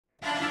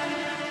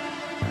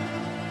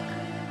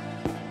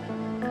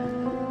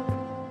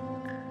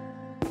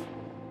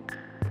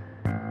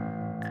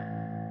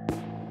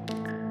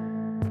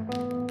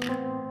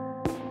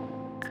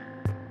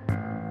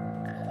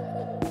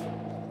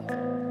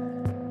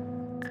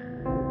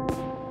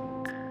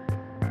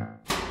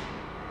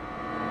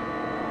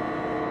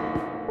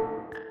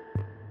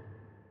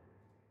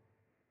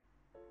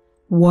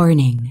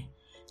Warning: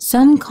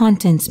 some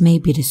contents may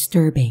be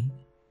disturbing.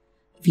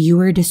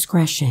 Viewer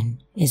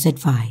discretion is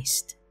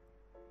advised.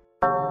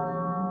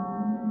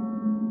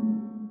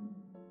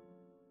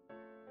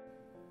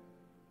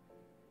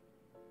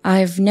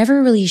 I've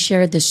never really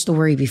shared this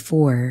story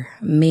before,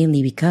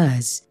 mainly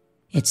because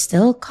it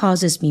still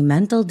causes me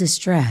mental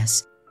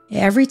distress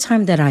every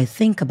time that I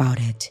think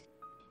about it,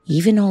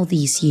 even all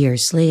these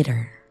years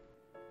later.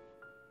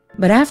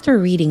 But after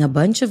reading a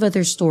bunch of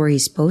other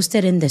stories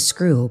posted in this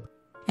group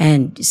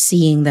and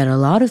seeing that a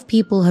lot of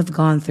people have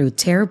gone through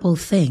terrible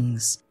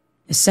things,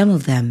 some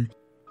of them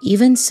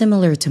even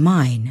similar to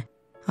mine,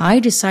 I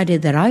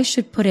decided that I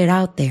should put it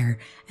out there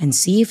and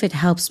see if it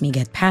helps me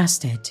get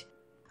past it.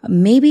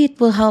 Maybe it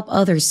will help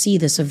others see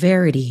the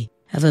severity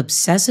of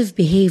obsessive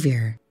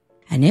behavior,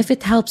 and if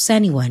it helps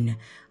anyone,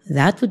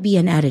 that would be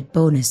an added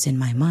bonus in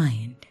my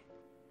mind.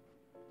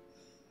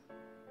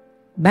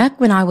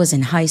 Back when I was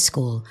in high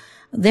school,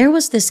 there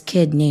was this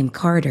kid named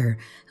Carter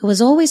who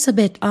was always a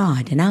bit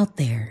odd and out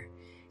there.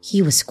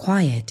 He was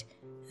quiet,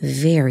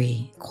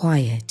 very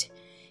quiet.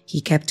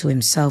 He kept to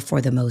himself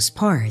for the most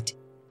part,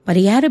 but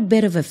he had a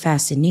bit of a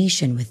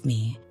fascination with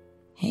me,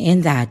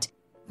 in that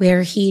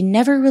where he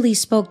never really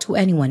spoke to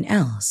anyone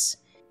else.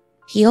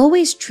 He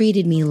always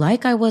treated me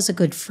like I was a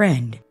good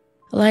friend,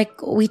 like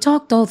we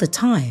talked all the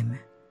time.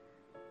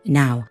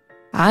 Now,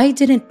 I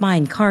didn't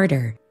mind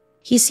Carter.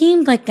 He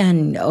seemed like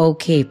an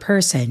okay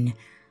person,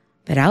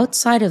 but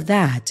outside of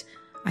that,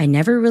 I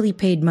never really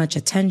paid much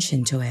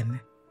attention to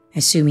him,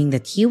 assuming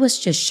that he was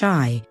just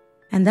shy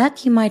and that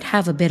he might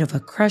have a bit of a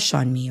crush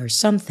on me or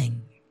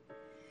something.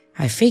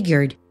 I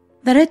figured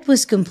that it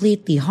was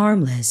completely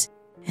harmless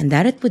and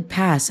that it would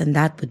pass and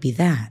that would be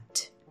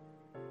that.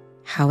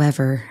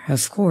 However,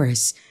 of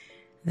course,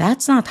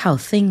 that's not how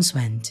things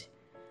went.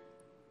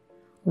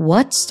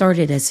 What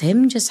started as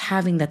him just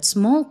having that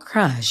small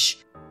crush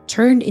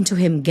turned into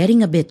him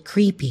getting a bit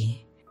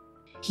creepy.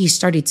 He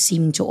started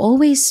seeming to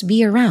always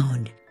be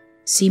around,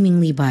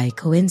 seemingly by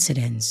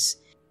coincidence.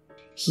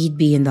 He'd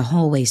be in the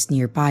hallways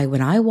nearby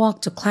when I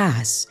walked to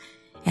class,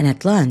 and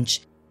at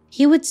lunch,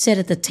 he would sit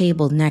at the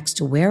table next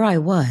to where I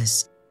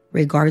was,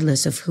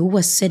 regardless of who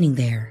was sitting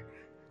there.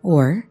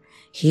 Or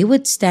he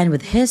would stand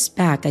with his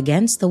back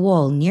against the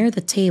wall near the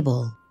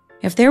table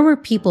if there were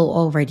people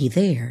already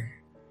there.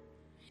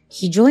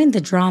 He joined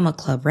the drama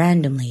club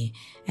randomly,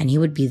 and he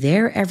would be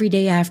there every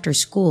day after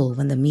school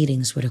when the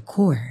meetings would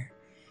occur.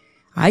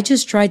 I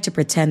just tried to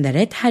pretend that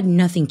it had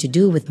nothing to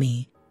do with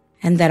me,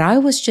 and that I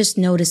was just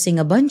noticing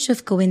a bunch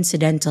of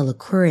coincidental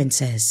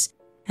occurrences,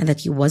 and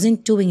that he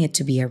wasn't doing it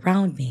to be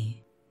around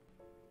me.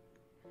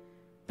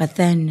 But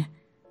then,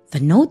 the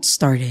note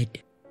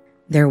started.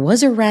 There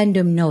was a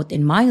random note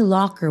in my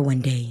locker one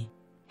day,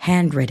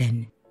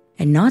 handwritten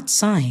and not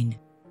signed,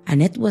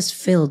 and it was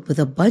filled with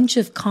a bunch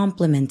of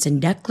compliments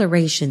and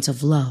declarations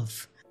of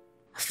love.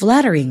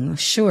 Flattering,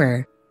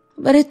 sure,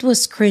 but it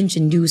was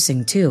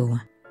cringe-inducing too.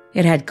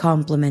 It had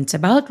compliments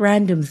about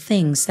random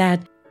things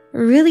that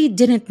really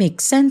didn't make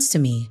sense to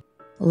me,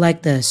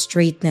 like the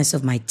straightness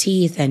of my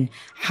teeth and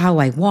how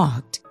I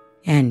walked.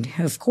 And,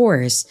 of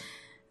course,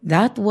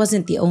 that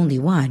wasn't the only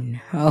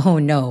one. Oh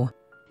no,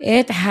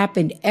 it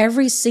happened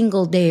every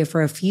single day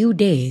for a few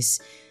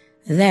days.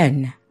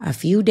 Then, a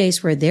few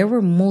days where there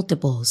were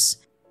multiples,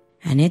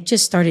 and it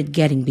just started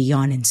getting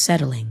beyond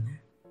unsettling.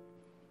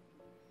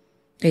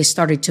 They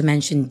started to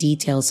mention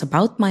details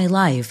about my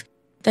life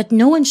that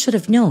no one should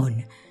have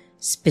known.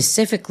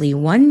 Specifically,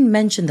 one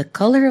mentioned the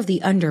color of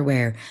the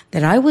underwear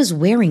that I was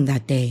wearing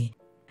that day,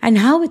 and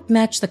how it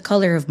matched the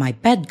color of my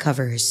bed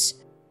covers.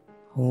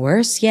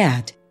 Worse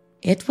yet,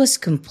 it was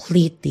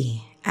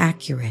completely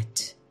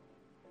accurate.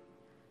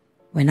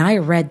 When I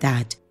read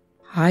that,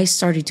 I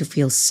started to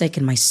feel sick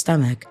in my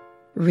stomach,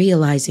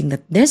 realizing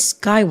that this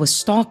guy was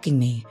stalking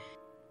me.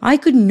 I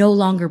could no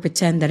longer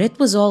pretend that it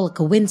was all a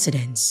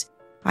coincidence.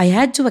 I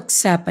had to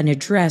accept and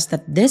address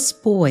that this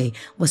boy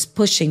was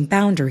pushing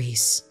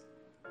boundaries.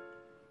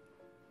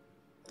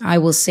 I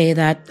will say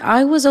that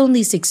I was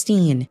only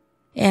 16,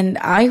 and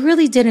I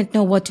really didn't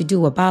know what to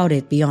do about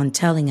it beyond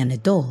telling an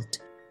adult.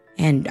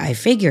 And I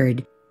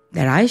figured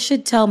that I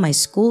should tell my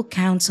school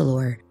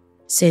counselor,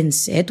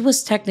 since it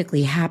was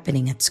technically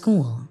happening at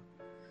school.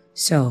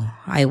 So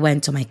I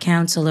went to my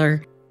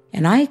counselor,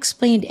 and I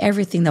explained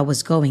everything that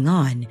was going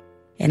on,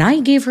 and I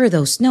gave her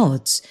those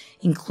notes,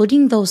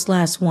 including those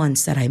last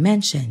ones that I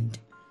mentioned.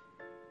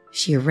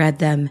 She read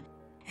them,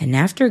 and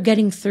after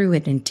getting through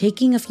it and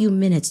taking a few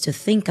minutes to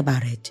think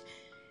about it,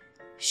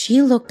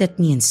 she looked at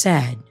me and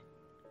said,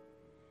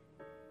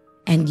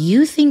 "And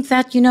you think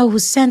that you know who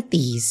sent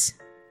these?"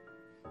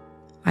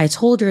 I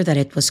told her that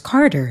it was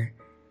Carter,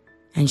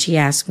 and she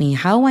asked me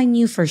how I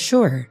knew for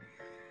sure.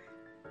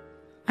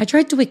 I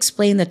tried to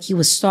explain that he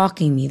was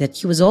stalking me, that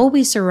he was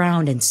always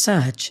around and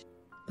such,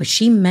 but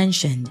she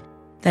mentioned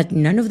that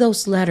none of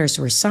those letters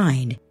were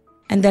signed,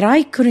 and that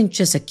I couldn't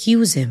just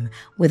accuse him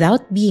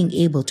without being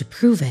able to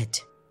prove it.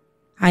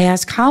 I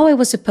asked how I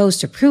was supposed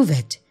to prove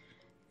it,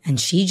 and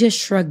she just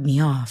shrugged me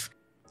off,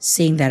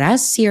 saying that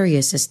as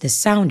serious as this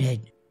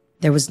sounded,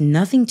 there was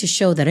nothing to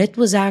show that it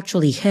was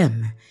actually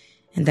him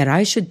and that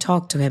I should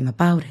talk to him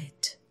about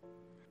it.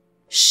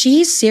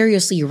 She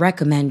seriously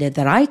recommended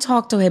that I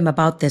talk to him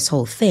about this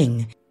whole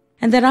thing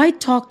and that I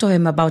talk to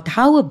him about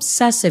how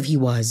obsessive he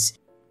was,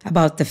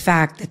 about the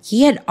fact that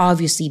he had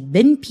obviously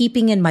been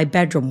peeping in my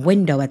bedroom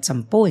window at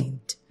some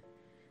point.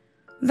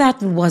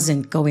 That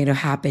wasn't going to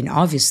happen,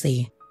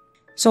 obviously,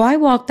 so I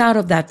walked out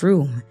of that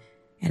room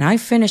and I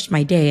finished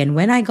my day, and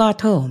when I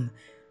got home,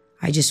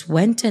 I just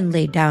went and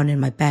laid down in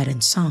my bed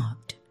and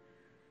sobbed.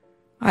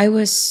 I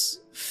was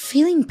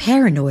feeling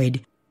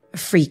paranoid,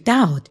 freaked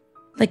out,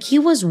 like he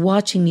was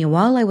watching me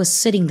while I was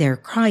sitting there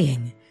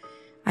crying.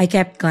 I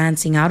kept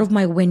glancing out of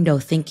my window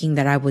thinking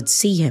that I would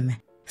see him,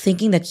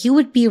 thinking that he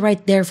would be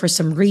right there for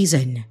some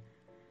reason.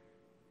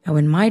 And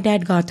when my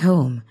dad got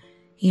home,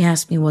 he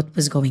asked me what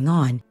was going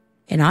on,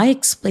 and I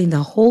explained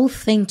the whole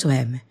thing to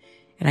him,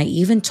 and I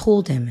even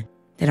told him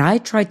that I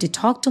tried to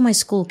talk to my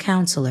school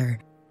counselor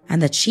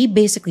and that she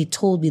basically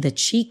told me that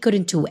she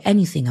couldn't do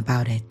anything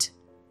about it.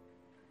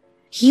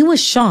 He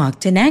was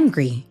shocked and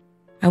angry,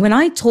 and when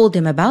I told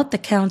him about the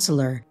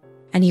counselor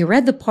and he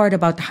read the part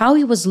about how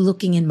he was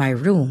looking in my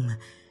room,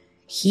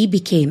 he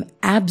became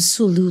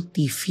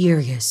absolutely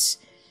furious.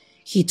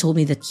 He told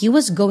me that he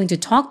was going to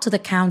talk to the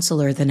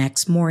counselor the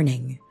next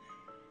morning.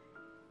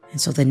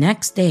 And so the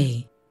next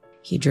day,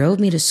 he drove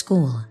me to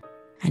school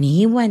and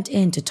he went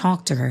in to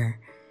talk to her.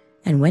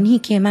 And when he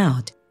came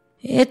out,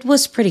 it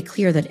was pretty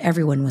clear that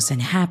everyone was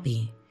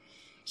unhappy.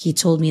 He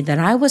told me that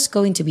I was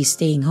going to be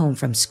staying home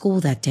from school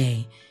that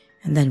day,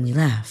 and then we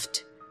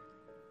left.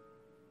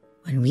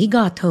 When we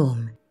got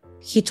home,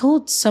 he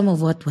told some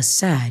of what was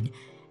said,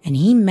 and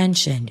he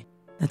mentioned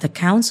that the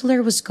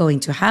counselor was going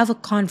to have a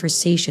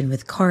conversation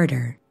with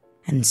Carter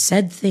and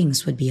said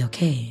things would be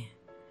okay.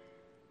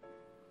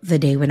 The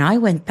day when I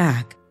went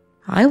back,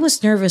 I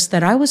was nervous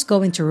that I was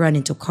going to run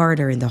into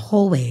Carter in the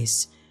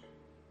hallways.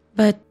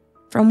 But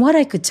from what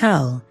I could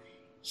tell,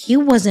 he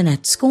wasn't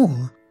at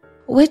school,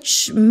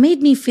 which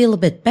made me feel a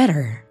bit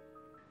better.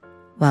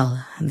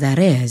 Well, that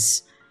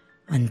is,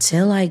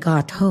 until I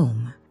got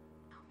home.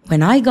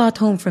 When I got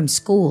home from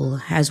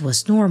school, as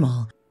was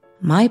normal,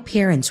 my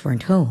parents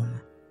weren't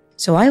home.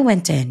 So I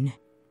went in,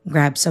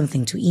 grabbed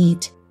something to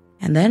eat,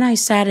 and then I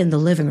sat in the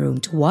living room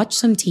to watch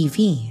some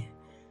TV.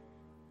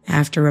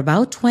 After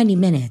about 20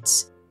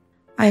 minutes,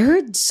 I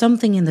heard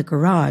something in the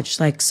garage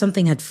like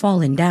something had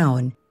fallen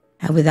down,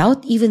 and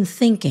without even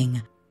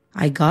thinking,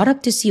 I got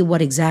up to see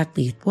what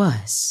exactly it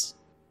was.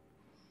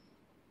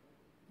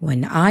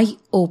 When I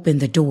opened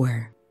the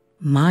door,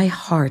 my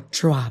heart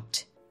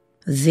dropped.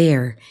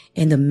 There,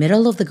 in the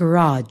middle of the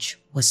garage,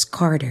 was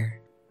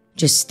Carter,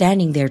 just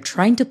standing there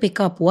trying to pick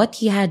up what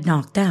he had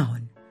knocked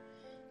down.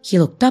 He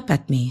looked up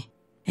at me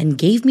and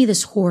gave me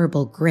this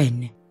horrible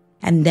grin,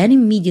 and then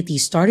immediately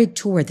started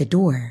toward the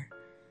door.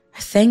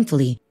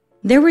 Thankfully,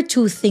 there were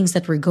two things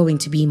that were going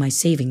to be my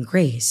saving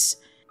grace.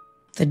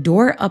 The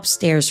door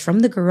upstairs from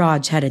the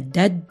garage had a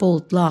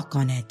deadbolt lock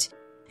on it,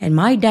 and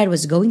my dad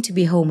was going to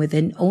be home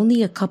within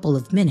only a couple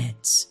of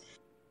minutes.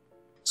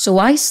 So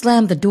I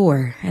slammed the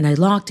door and I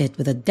locked it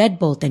with a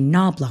deadbolt and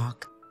knob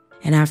lock,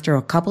 and after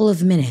a couple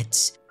of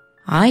minutes,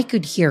 I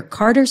could hear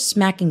Carter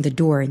smacking the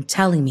door and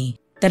telling me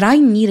that I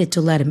needed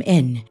to let him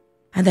in,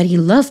 and that he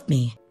loved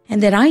me,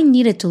 and that I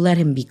needed to let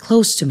him be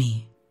close to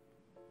me.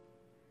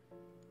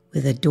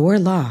 With the door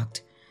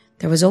locked,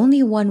 there was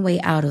only one way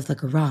out of the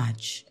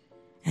garage,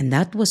 and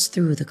that was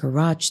through the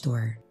garage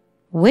door,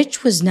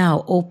 which was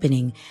now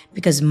opening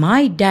because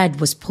my dad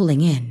was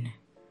pulling in.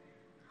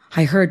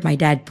 I heard my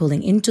dad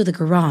pulling into the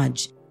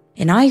garage,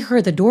 and I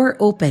heard the door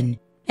open,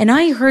 and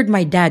I heard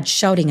my dad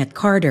shouting at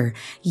Carter,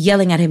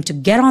 yelling at him to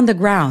get on the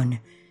ground,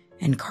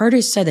 and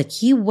Carter said that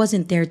he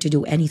wasn't there to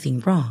do anything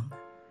wrong.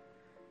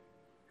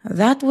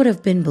 That would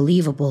have been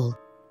believable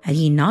had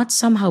he not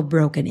somehow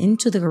broken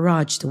into the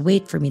garage to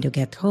wait for me to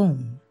get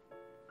home.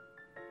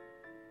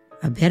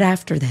 A bit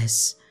after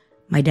this,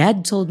 my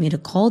dad told me to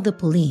call the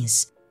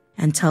police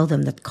and tell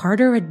them that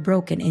Carter had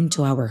broken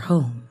into our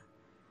home.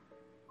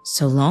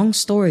 So long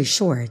story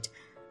short,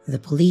 the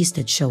police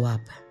did show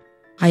up.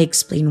 I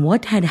explained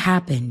what had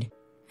happened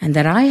and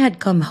that I had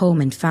come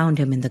home and found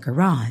him in the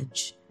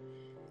garage.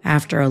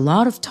 After a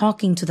lot of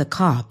talking to the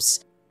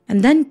cops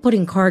and then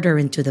putting Carter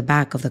into the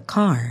back of the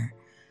car,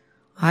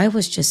 I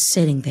was just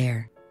sitting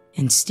there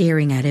and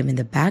staring at him in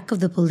the back of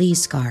the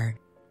police car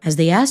as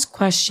they asked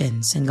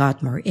questions and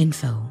got more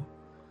info.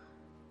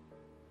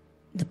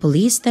 The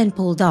police then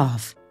pulled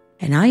off,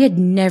 and I had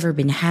never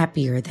been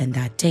happier than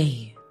that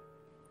day.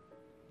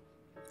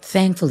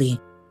 Thankfully,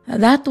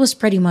 that was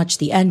pretty much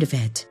the end of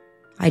it.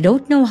 I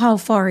don't know how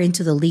far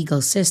into the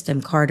legal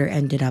system Carter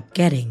ended up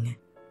getting,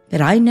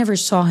 but I never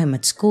saw him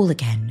at school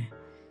again.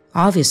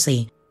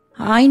 Obviously,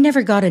 I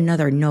never got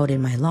another note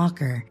in my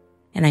locker,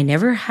 and I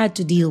never had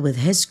to deal with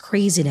his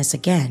craziness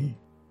again,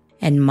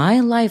 and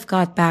my life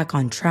got back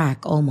on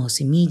track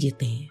almost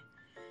immediately.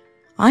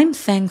 I'm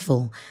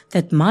thankful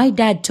that my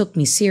dad took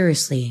me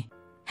seriously,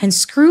 and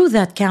screw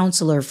that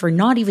counselor for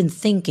not even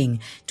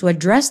thinking to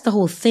address the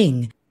whole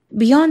thing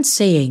beyond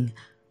saying,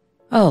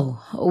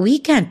 "Oh, we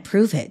can't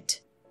prove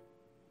it."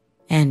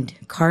 And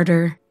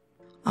Carter,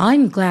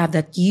 I'm glad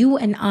that you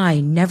and I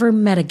never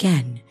met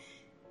again,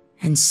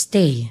 and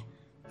stay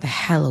the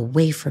hell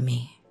away from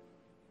me.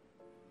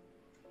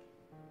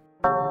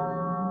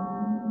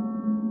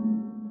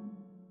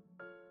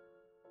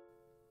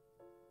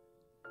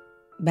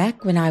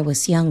 Back when I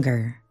was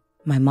younger,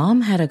 my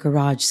mom had a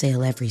garage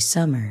sale every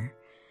summer.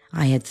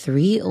 I had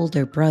 3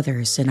 older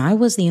brothers and I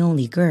was the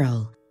only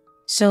girl,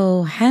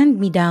 so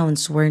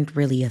hand-me-downs weren't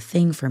really a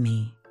thing for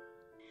me.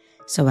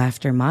 So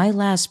after my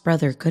last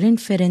brother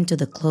couldn't fit into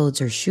the clothes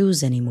or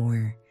shoes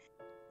anymore,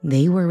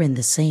 they were in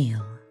the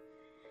sale.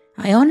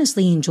 I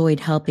honestly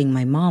enjoyed helping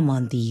my mom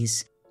on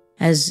these,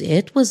 as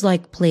it was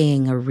like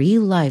playing a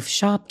real-life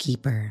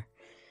shopkeeper.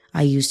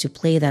 I used to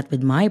play that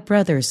with my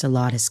brothers a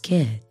lot as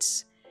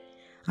kids.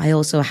 I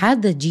also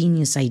had the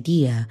genius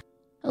idea,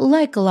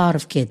 like a lot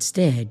of kids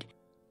did,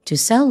 to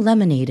sell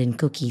lemonade and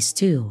cookies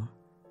too.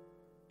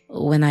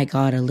 When I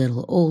got a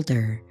little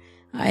older,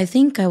 I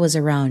think I was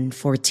around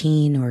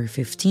 14 or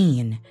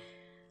 15,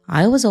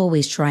 I was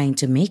always trying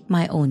to make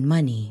my own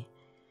money.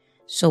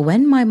 So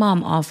when my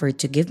mom offered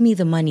to give me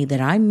the money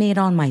that I made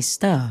on my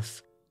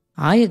stuff,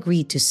 I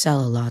agreed to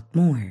sell a lot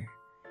more.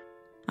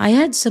 I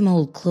had some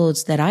old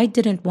clothes that I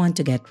didn't want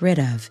to get rid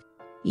of,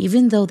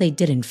 even though they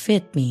didn't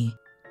fit me,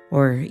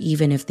 or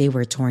even if they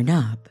were torn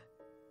up.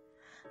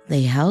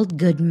 They held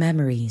good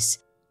memories,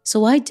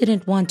 so I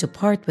didn't want to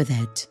part with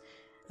it.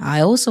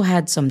 I also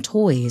had some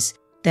toys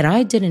that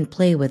I didn't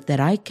play with that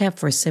I kept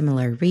for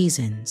similar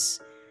reasons.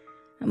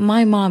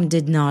 My mom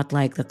did not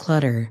like the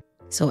clutter,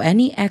 so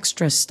any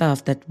extra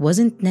stuff that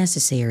wasn't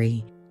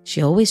necessary,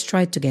 she always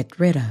tried to get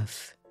rid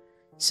of.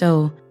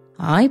 So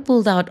I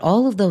pulled out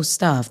all of those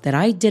stuff that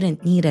I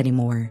didn't need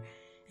anymore,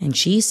 and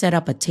she set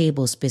up a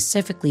table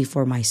specifically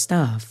for my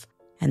stuff,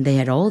 and they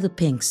had all the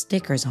pink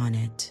stickers on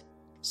it,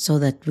 so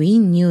that we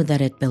knew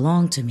that it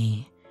belonged to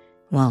me.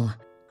 Well,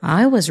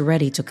 I was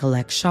ready to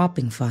collect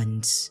shopping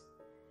funds.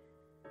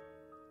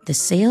 The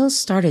sales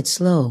started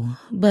slow,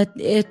 but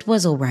it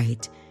was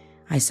alright.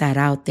 I sat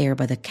out there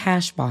by the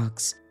cash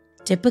box,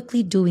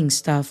 typically doing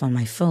stuff on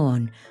my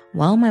phone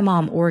while my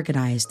mom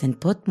organized and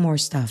put more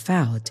stuff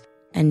out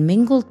and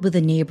mingled with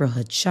the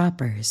neighborhood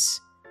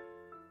shoppers.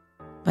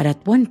 But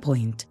at one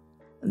point,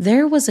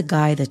 there was a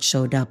guy that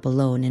showed up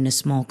alone in a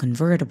small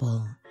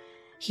convertible.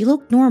 He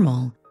looked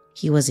normal.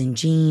 He was in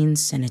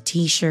jeans and a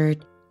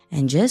t-shirt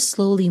and just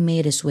slowly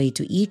made his way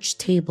to each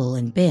table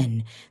and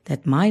bin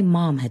that my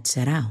mom had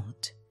set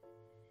out.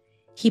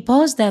 He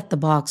paused at the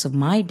box of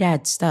my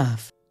dad's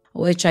stuff,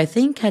 which I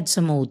think had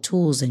some old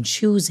tools and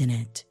shoes in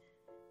it.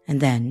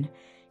 And then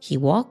he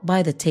walked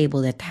by the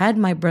table that had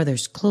my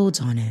brother's clothes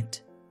on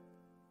it.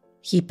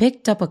 He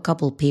picked up a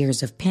couple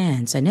pairs of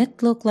pants and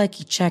it looked like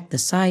he checked the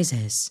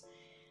sizes,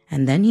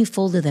 and then he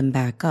folded them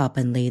back up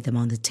and laid them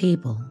on the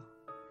table.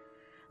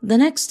 The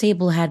next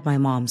table had my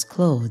mom's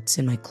clothes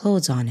and my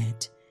clothes on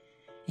it.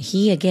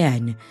 He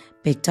again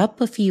picked up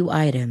a few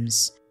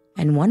items,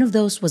 and one of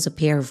those was a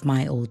pair of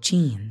my old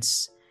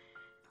jeans.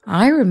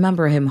 I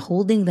remember him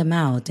holding them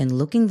out and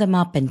looking them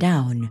up and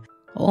down,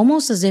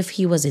 almost as if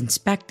he was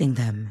inspecting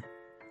them.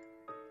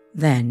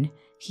 Then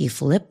he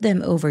flipped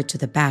them over to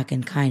the back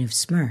and kind of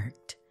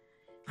smirked.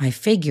 I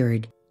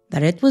figured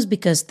that it was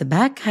because the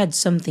back had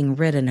something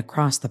written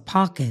across the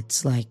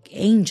pockets like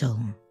Angel.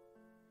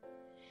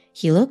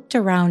 He looked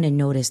around and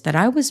noticed that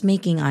I was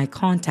making eye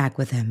contact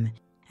with him,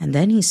 and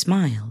then he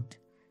smiled.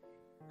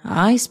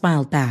 I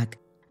smiled back,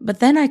 but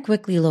then I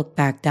quickly looked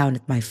back down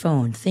at my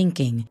phone,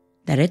 thinking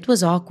that it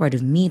was awkward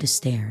of me to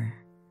stare.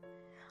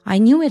 I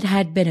knew it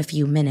had been a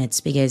few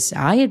minutes because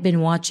I had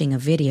been watching a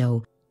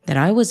video that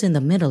I was in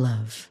the middle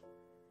of.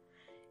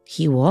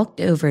 He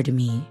walked over to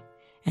me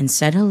and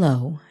said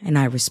hello, and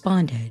I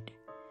responded.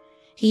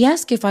 He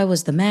asked if I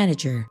was the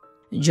manager,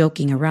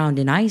 joking around,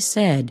 and I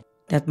said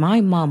that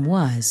my mom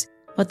was,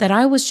 but that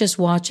I was just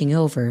watching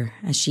over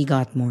as she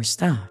got more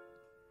stuff.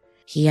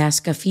 He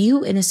asked a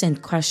few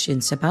innocent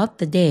questions about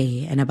the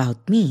day and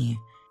about me,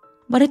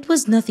 but it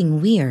was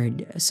nothing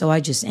weird, so I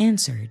just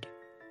answered.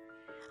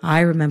 I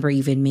remember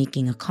even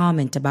making a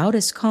comment about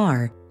his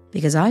car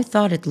because I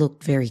thought it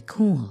looked very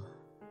cool.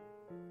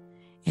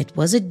 It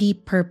was a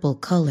deep purple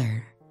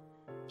color.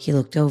 He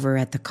looked over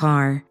at the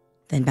car,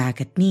 then back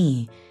at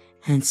me,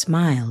 and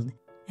smiled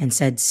and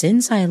said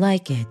since I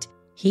like it,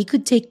 he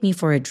could take me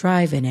for a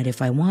drive in it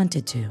if I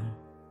wanted to.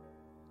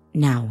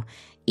 Now,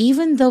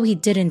 even though he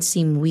didn't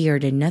seem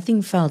weird and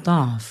nothing felt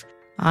off,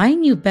 I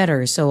knew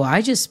better, so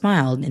I just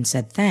smiled and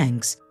said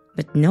thanks,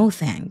 but no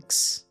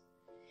thanks.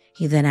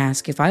 He then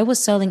asked if I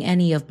was selling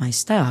any of my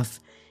stuff,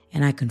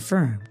 and I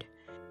confirmed.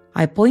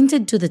 I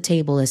pointed to the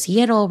table as he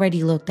had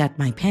already looked at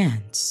my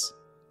pants.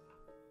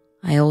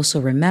 I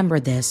also remember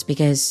this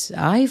because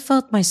I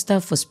felt my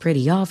stuff was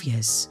pretty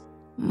obvious.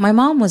 My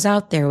mom was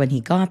out there when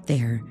he got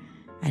there,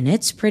 and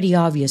it's pretty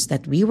obvious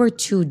that we were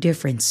 2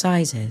 different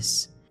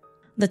sizes.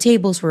 The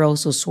tables were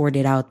also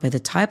sorted out by the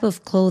type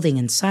of clothing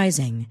and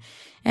sizing,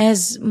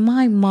 as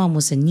my mom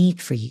was a neat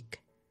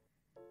freak.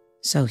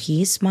 So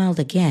he smiled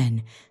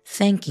again,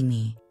 thanking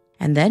me,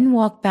 and then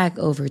walked back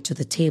over to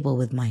the table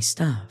with my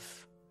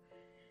stuff.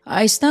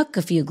 I snuck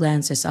a few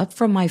glances up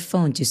from my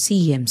phone to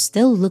see him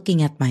still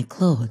looking at my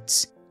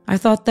clothes. I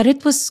thought that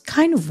it was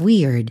kind of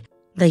weird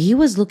that he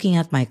was looking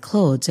at my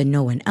clothes and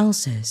no one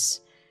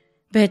else's.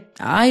 But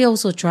I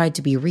also tried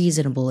to be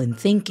reasonable in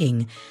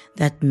thinking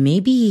that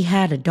maybe he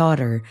had a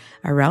daughter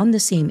around the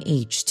same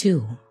age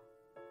too.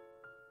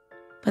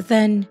 But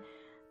then,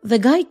 the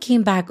guy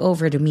came back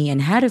over to me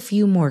and had a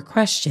few more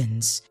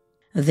questions.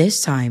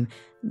 This time,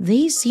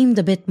 they seemed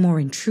a bit more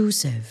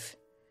intrusive.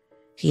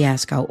 He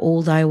asked how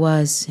old I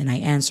was, and I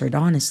answered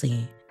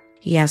honestly.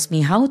 He asked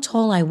me how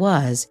tall I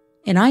was,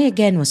 and I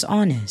again was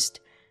honest.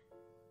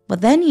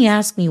 But then he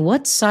asked me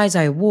what size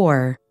I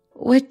wore,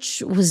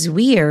 which was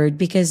weird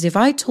because if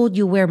I told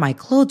you where my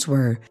clothes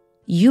were,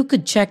 you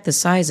could check the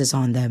sizes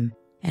on them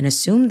and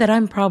assume that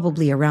I'm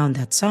probably around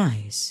that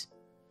size.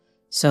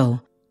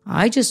 So,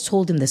 I just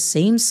told him the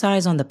same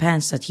size on the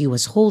pants that he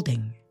was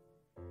holding.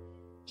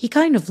 He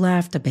kind of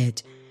laughed a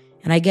bit,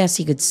 and I guess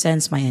he could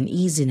sense my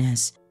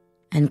uneasiness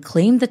and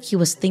claimed that he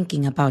was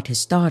thinking about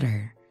his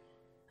daughter.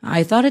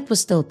 I thought it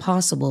was still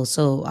possible,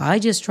 so I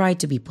just tried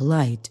to be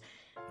polite,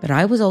 but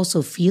I was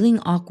also feeling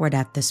awkward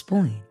at this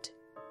point.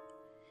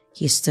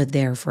 He stood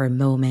there for a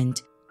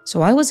moment,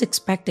 so I was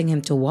expecting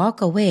him to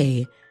walk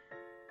away,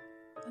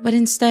 but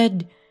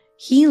instead,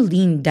 he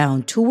leaned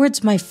down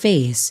towards my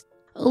face,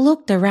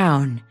 looked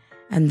around,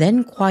 and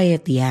then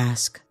quietly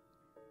asked,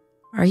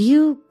 "Are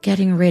you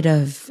getting rid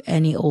of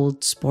any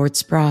old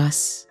sports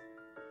bras?"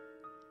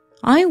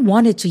 I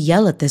wanted to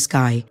yell at this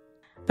guy,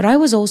 but I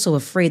was also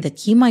afraid that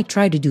he might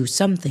try to do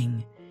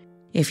something.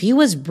 If he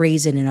was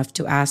brazen enough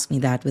to ask me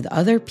that with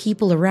other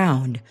people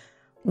around,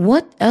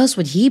 what else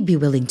would he be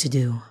willing to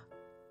do?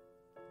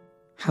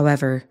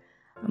 However,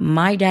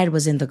 my dad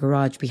was in the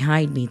garage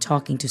behind me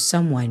talking to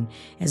someone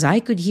as I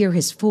could hear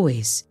his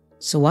voice,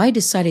 so I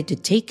decided to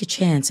take a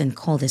chance and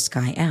call this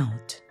guy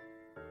out.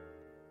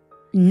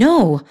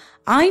 "No,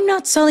 I'm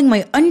not selling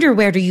my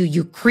underwear to you,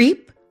 you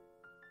creep!"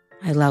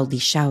 I loudly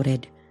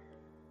shouted.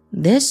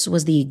 This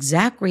was the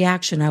exact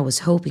reaction I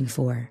was hoping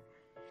for.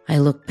 I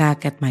looked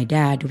back at my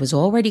dad, who was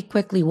already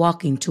quickly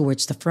walking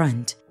towards the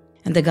front,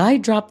 and the guy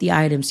dropped the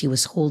items he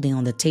was holding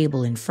on the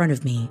table in front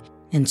of me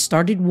and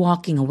started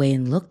walking away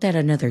and looked at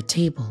another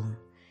table.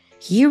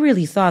 He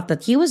really thought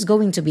that he was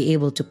going to be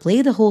able to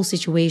play the whole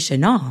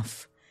situation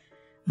off.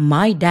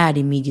 My dad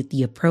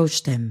immediately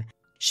approached him,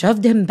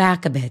 shoved him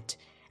back a bit,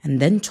 and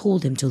then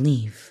told him to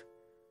leave.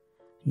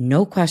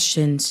 No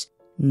questions,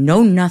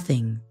 no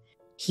nothing.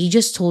 He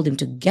just told him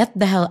to get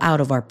the hell out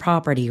of our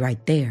property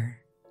right there.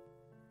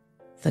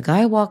 The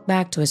guy walked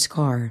back to his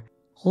car,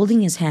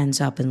 holding his hands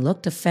up and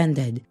looked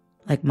offended,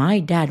 like my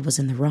dad was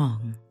in the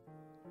wrong.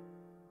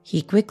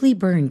 He quickly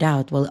burned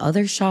out while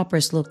other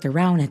shoppers looked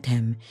around at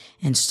him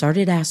and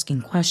started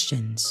asking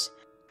questions.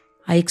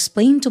 I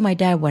explained to my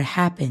dad what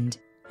happened,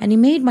 and he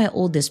made my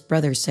oldest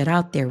brother sit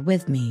out there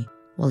with me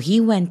while he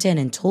went in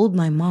and told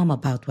my mom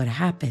about what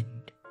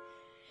happened.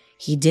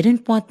 He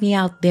didn't want me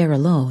out there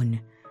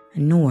alone,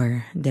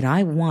 nor did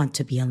I want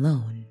to be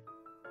alone.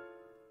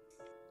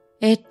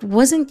 It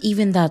wasn't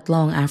even that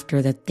long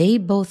after that they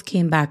both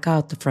came back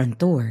out the front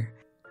door.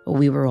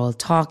 We were all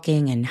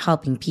talking and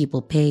helping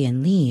people pay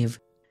and leave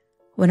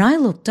when I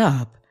looked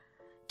up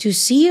to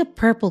see a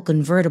purple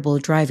convertible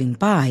driving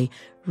by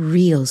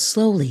real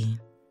slowly.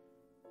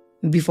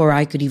 Before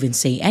I could even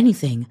say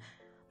anything,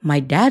 my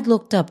dad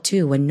looked up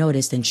too and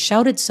noticed and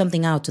shouted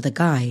something out to the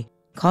guy,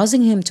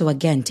 causing him to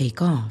again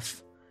take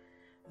off.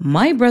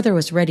 My brother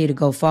was ready to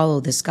go follow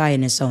this guy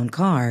in his own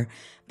car,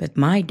 but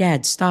my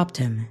dad stopped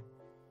him.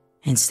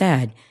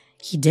 Instead,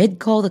 he did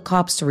call the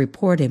cops to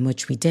report him,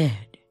 which we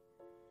did.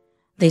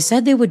 They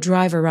said they would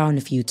drive around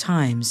a few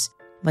times,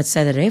 but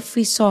said that if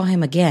we saw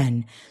him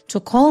again, to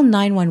call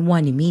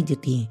 911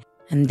 immediately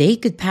and they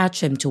could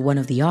patch him to one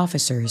of the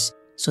officers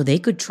so they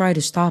could try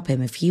to stop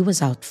him if he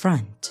was out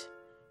front.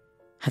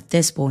 At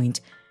this point,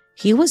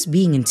 he was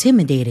being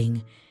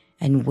intimidating,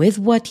 and with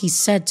what he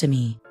said to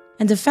me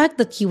and the fact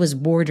that he was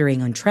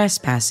bordering on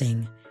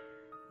trespassing,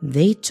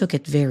 they took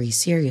it very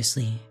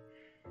seriously.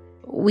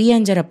 We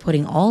ended up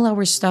putting all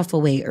our stuff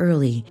away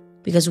early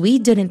because we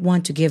didn't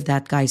want to give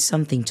that guy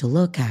something to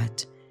look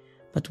at,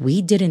 but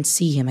we didn't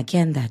see him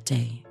again that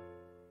day.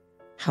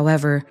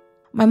 However,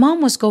 my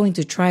mom was going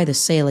to try the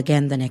sale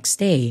again the next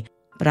day,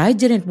 but I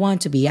didn't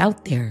want to be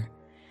out there,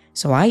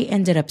 so I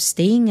ended up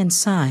staying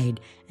inside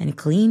and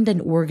cleaned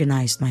and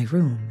organized my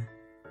room.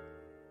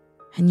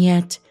 And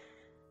yet,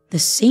 the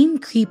same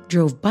creep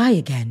drove by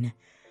again.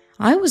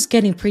 I was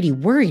getting pretty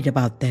worried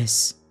about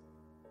this.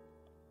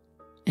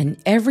 And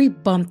every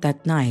bump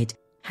that night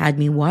had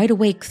me wide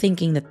awake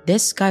thinking that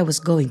this guy was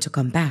going to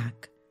come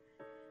back.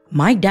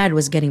 My dad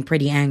was getting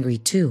pretty angry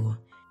too.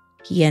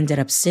 He ended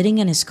up sitting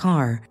in his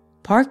car,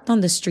 parked on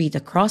the street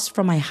across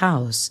from my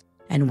house,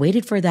 and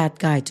waited for that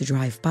guy to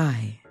drive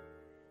by.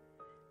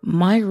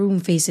 My room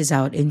faces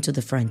out into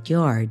the front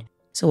yard,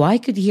 so I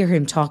could hear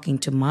him talking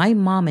to my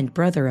mom and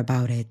brother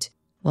about it,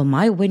 while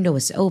my window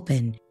was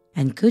open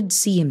and could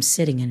see him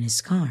sitting in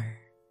his car.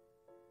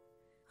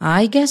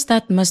 I guess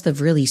that must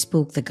have really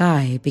spooked the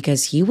guy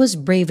because he was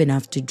brave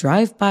enough to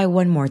drive by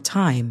one more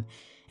time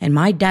and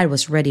my dad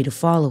was ready to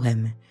follow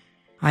him.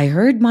 I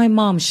heard my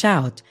mom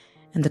shout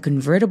and the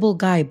convertible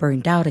guy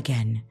burned out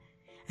again,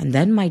 and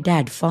then my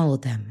dad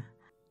followed them.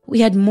 We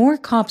had more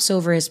cops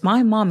over as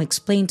my mom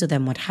explained to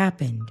them what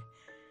happened.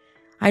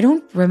 I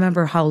don't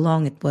remember how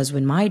long it was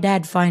when my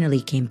dad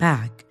finally came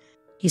back.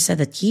 He said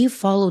that he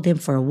followed him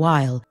for a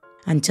while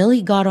until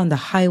he got on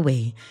the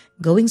highway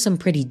going some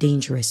pretty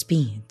dangerous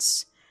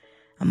speeds.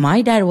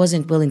 My dad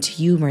wasn't willing to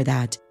humor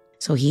that,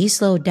 so he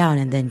slowed down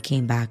and then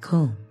came back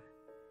home.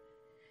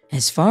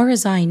 As far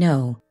as I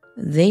know,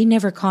 they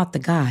never caught the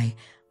guy,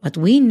 but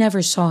we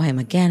never saw him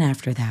again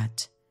after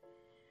that.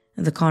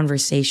 The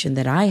conversation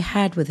that I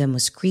had with him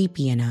was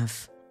creepy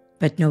enough,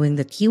 but knowing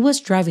that he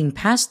was driving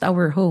past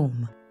our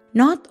home,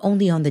 not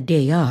only on the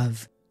day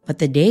of, but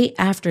the day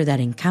after that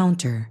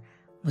encounter,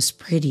 was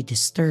pretty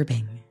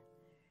disturbing.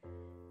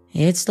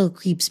 It still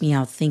creeps me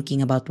out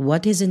thinking about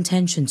what his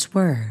intentions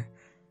were,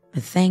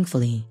 but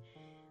thankfully,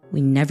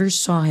 we never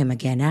saw him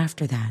again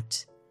after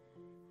that.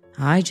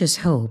 I just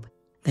hope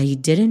that he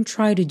didn't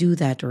try to do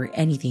that or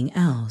anything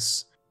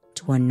else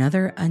to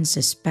another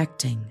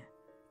unsuspecting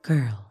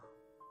girl.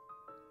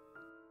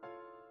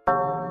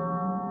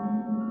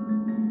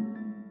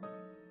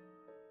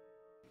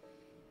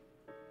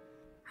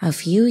 A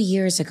few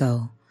years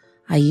ago,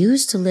 I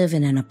used to live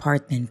in an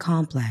apartment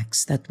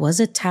complex that was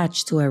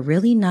attached to a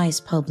really nice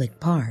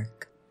public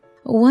park,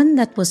 one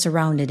that was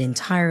surrounded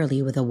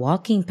entirely with a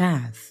walking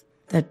path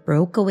that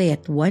broke away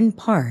at one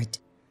part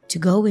to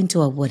go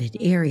into a wooded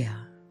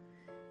area.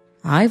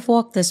 I've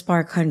walked this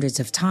park hundreds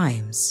of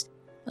times,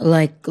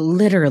 like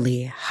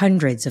literally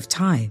hundreds of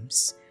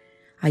times.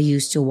 I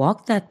used to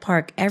walk that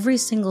park every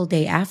single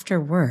day after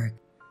work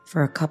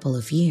for a couple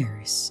of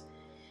years.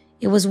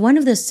 It was one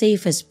of the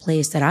safest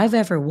places that I've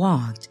ever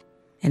walked,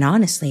 and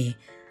honestly,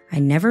 I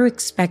never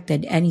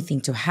expected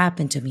anything to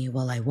happen to me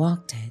while I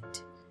walked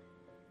it.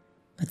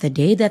 But the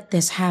day that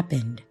this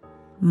happened,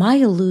 my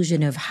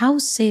illusion of how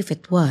safe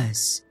it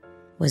was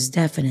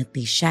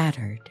definitely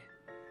shattered.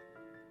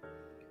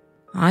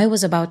 I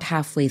was about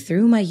halfway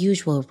through my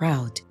usual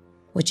route,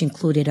 which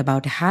included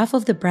about half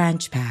of the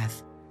branch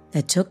path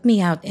that took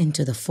me out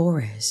into the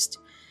forest.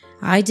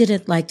 I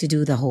didn't like to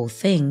do the whole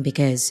thing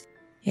because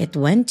it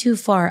went too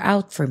far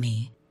out for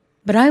me,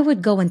 but I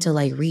would go until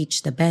I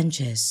reached the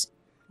benches,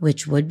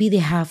 which would be the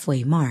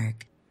halfway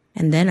mark,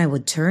 and then I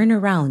would turn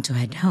around to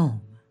head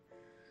home.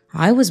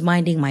 I was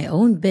minding my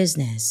own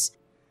business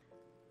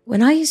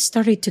when I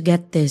started to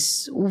get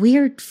this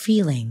weird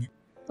feeling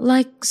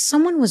like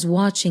someone was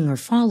watching or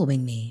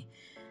following me.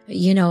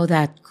 You know,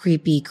 that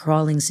creepy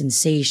crawling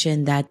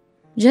sensation that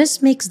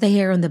just makes the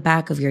hair on the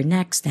back of your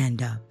neck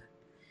stand up.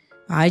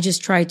 I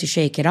just tried to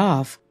shake it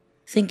off,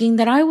 thinking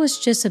that I was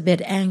just a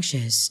bit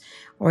anxious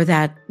or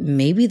that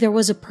maybe there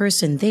was a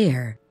person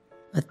there,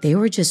 but they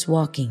were just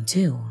walking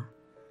too.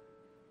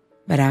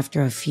 But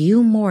after a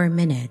few more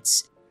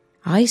minutes,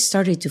 I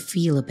started to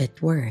feel a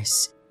bit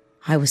worse.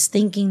 I was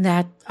thinking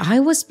that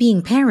I was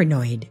being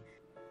paranoid.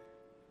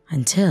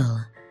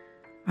 Until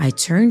I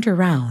turned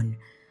around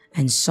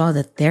and saw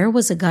that there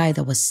was a guy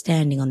that was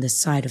standing on the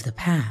side of the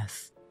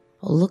path,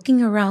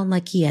 looking around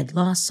like he had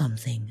lost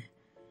something.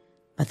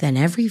 But then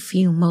every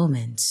few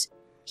moments,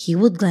 he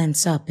would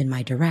glance up in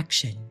my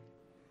direction.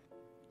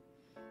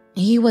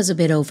 He was a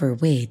bit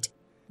overweight,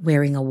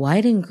 wearing a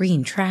white and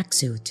green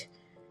tracksuit.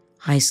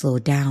 I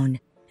slowed down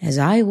as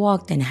I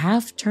walked and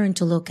half turned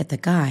to look at the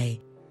guy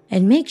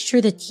and make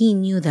sure that he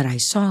knew that I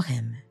saw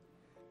him.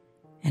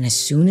 And as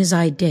soon as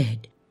I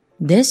did,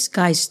 this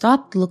guy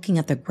stopped looking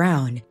at the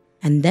ground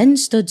and then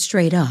stood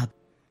straight up,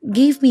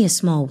 gave me a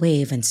small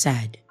wave and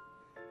said,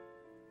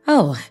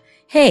 "Oh,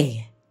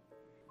 hey."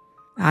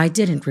 I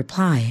didn't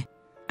reply.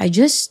 I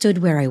just stood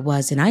where I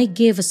was and I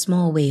gave a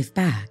small wave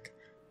back.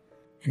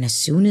 And as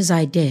soon as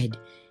I did,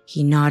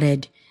 he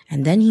nodded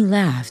and then he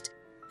laughed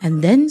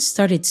and then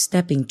started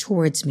stepping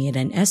towards me at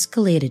an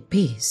escalated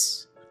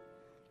pace.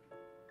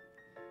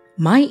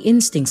 My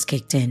instincts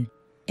kicked in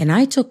and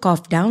I took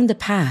off down the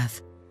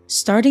path,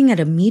 starting at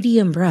a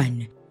medium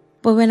run.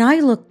 But when I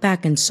looked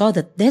back and saw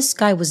that this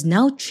guy was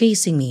now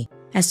chasing me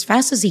as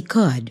fast as he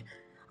could,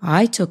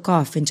 I took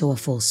off into a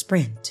full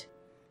sprint.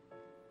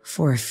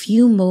 For a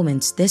few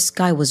moments, this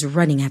guy was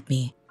running at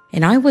me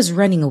and I was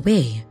running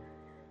away.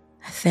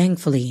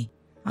 Thankfully,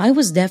 I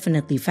was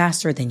definitely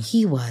faster than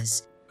he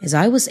was, as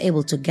I was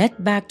able to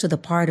get back to the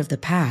part of the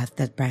path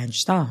that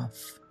branched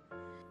off.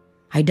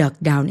 I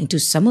ducked down into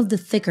some of the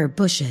thicker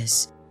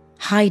bushes,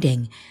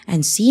 hiding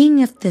and seeing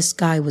if this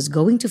guy was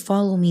going to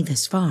follow me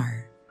this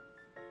far.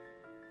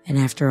 And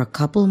after a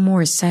couple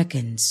more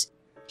seconds,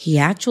 he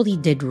actually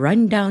did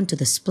run down to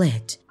the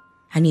split,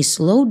 and he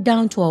slowed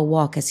down to a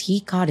walk as he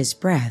caught his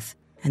breath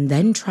and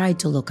then tried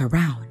to look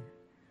around.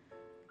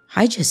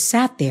 I just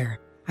sat there.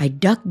 I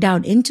ducked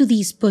down into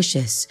these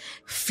bushes,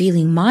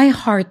 feeling my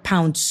heart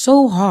pound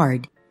so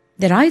hard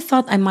that I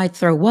thought I might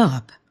throw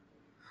up,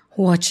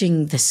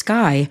 watching this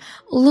guy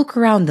look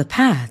around the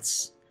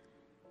paths.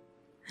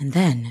 And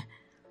then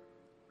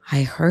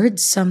I heard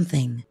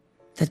something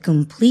that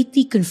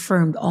completely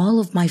confirmed all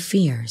of my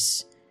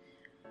fears.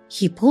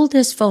 He pulled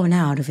his phone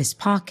out of his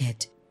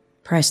pocket,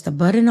 pressed a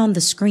button on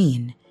the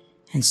screen,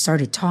 and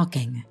started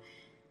talking.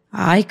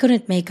 I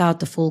couldn't make out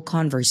the full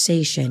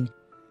conversation,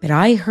 but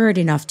I heard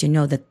enough to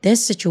know that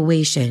this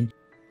situation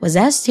was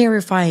as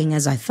terrifying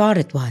as I thought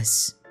it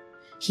was.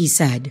 He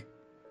said,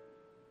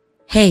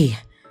 "Hey,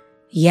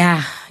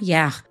 yeah,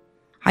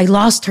 I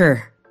lost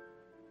her."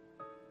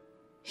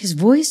 His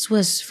voice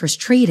was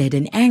frustrated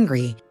and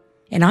angry,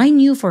 and I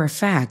knew for a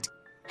fact,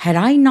 had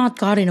I not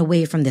gotten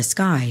away from this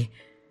guy,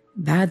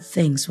 bad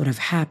things would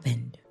have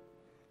happened.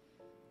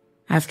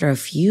 After a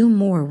few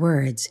more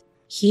words,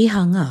 he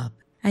hung up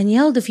and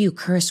yelled a few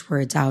curse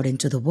words out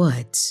into the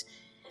woods,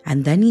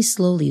 and then he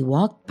slowly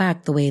walked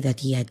back the way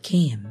that he had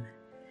came.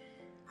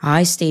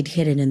 I stayed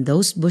hidden in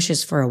those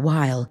bushes for a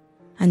while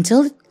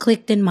until it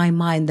clicked in my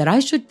mind that I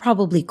should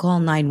probably call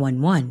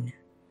 911.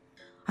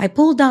 I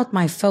pulled out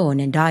my phone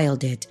and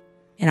dialed it,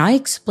 and I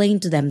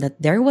explained to them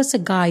that there was a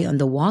guy on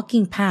the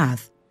walking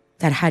path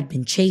that had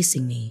been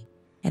chasing me,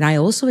 and I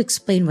also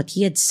explained what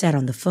he had said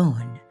on the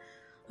phone.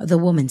 The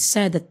woman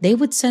said that they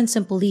would send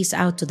some police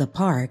out to the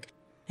park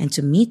and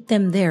to meet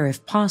them there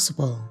if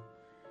possible.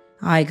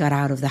 I got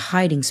out of the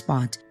hiding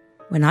spot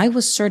when I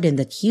was certain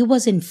that he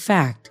was in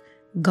fact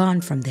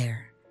gone from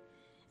there,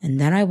 and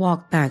then I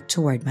walked back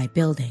toward my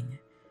building.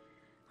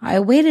 I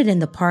waited in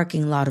the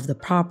parking lot of the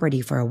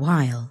property for a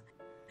while,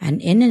 and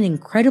in an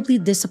incredibly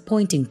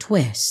disappointing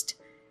twist,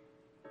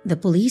 the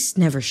police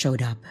never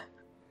showed up.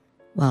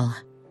 Well,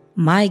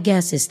 my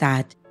guess is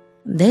that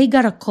they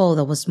got a call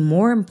that was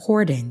more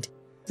important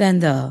than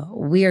the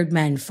weird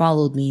man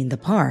followed me in the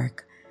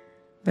park,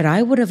 but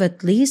I would have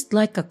at least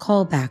liked a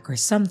call back or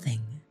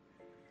something.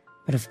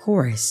 But of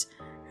course,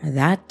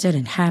 that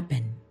didn't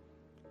happen.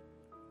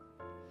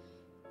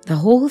 The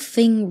whole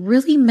thing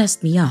really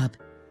messed me up,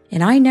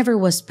 and I never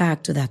was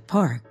back to that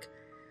park.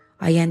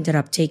 I ended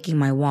up taking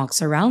my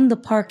walks around the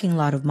parking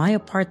lot of my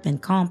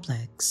apartment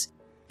complex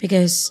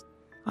because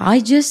I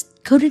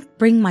just couldn't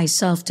bring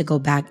myself to go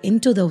back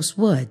into those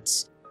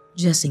woods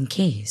just in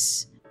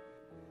case.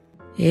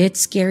 It's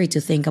scary to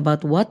think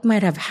about what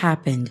might have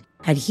happened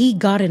had he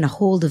gotten a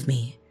hold of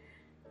me,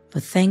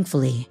 but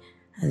thankfully,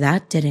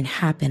 that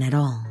didn't happen at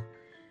all.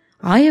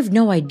 I have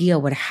no idea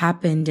what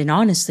happened, and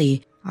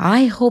honestly,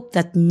 I hope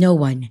that no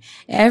one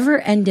ever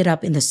ended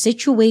up in the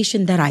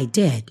situation that I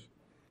did.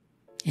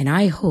 And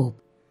I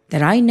hope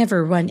that I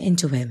never run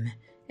into him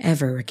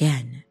ever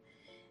again.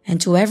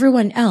 And to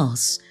everyone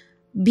else,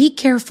 be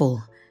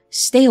careful,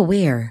 stay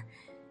aware,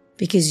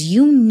 because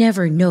you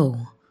never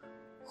know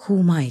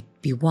who might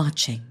be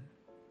watching.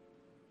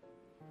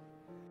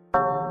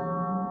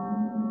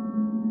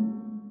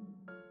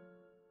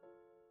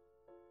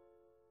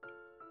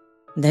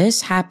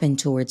 This happened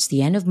towards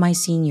the end of my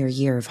senior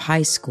year of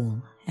high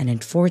school, and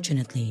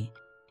unfortunately,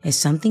 is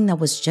something that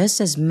was just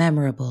as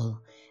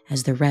memorable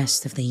as the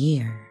rest of the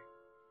year.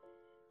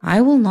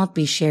 I will not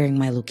be sharing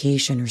my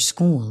location or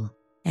school,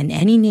 and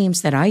any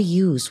names that I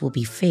use will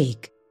be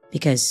fake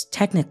because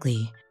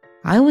technically,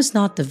 I was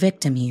not the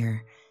victim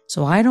here,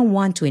 so I don't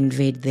want to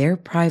invade their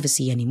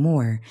privacy any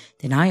more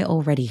than I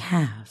already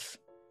have.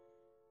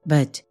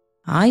 But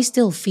I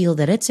still feel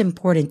that it's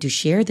important to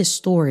share this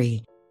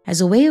story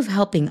as a way of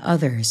helping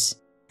others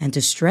and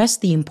to stress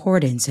the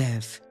importance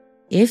of,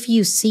 if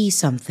you see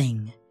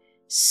something,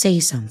 say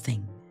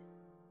something.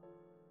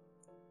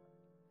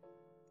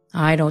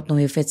 I don't know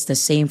if it's the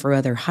same for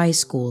other high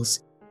schools,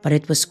 but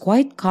it was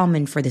quite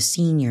common for the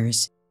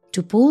seniors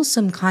to pull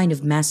some kind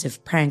of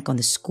massive prank on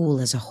the school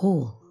as a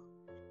whole.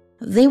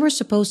 They were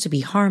supposed to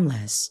be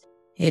harmless.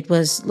 It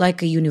was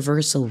like a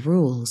universal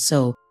rule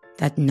so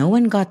that no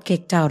one got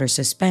kicked out or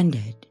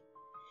suspended.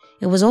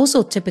 It was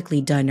also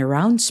typically done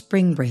around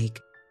spring break,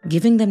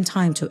 giving them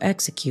time to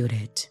execute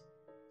it.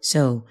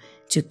 So,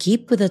 to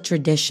keep with the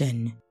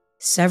tradition,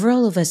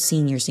 several of us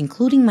seniors,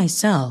 including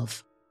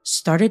myself,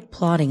 started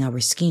plotting our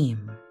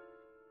scheme.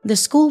 The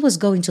school was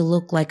going to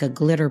look like a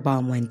glitter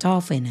bomb went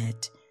off in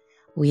it.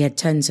 We had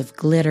tons of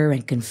glitter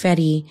and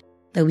confetti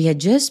that we had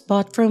just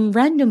bought from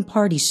random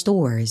party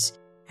stores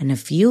and a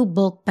few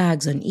bulk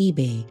bags on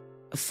eBay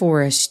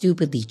for a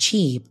stupidly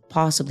cheap,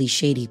 possibly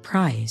shady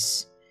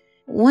price.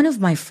 One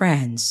of my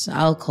friends,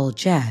 I'll call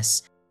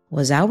Jess,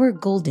 was our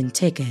golden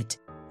ticket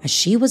as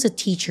she was a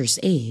teacher's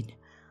aide,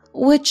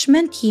 which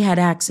meant he had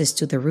access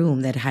to the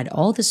room that had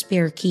all the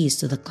spare keys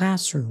to the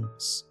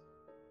classrooms.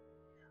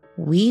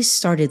 We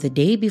started the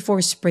day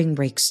before spring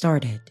break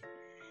started.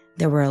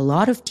 There were a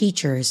lot of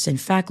teachers and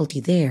faculty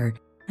there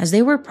as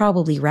they were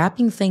probably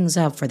wrapping things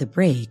up for the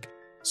break,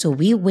 so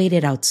we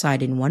waited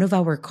outside in one of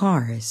our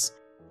cars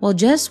while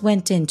Jess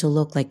went in to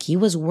look like he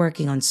was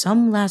working on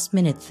some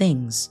last-minute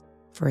things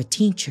for a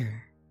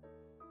teacher.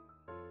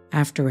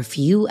 After a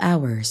few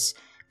hours,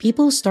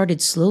 people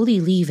started slowly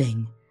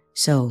leaving,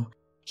 so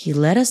he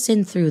let us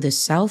in through the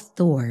south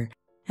door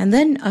and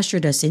then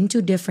ushered us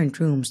into different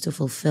rooms to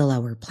fulfill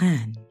our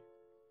plan.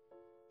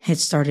 It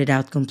started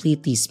out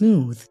completely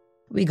smooth.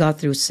 We got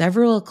through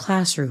several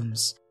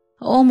classrooms,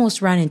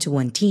 almost ran into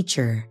one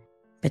teacher,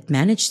 but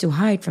managed to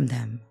hide from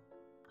them.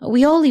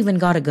 We all even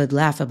got a good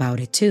laugh about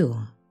it too.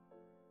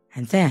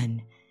 And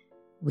then,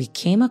 we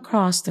came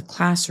across the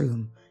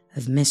classroom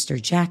of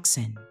Mr.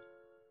 Jackson.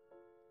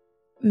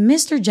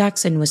 Mr.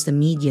 Jackson was the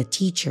media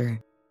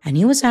teacher, and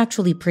he was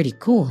actually pretty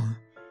cool.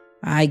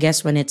 I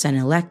guess when it's an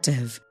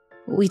elective,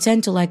 we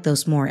tend to like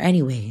those more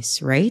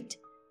anyways, right?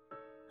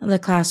 The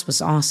class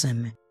was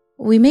awesome.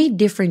 We made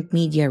different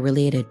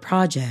media-related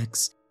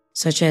projects,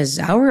 such as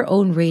our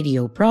own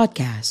radio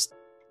broadcast.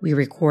 We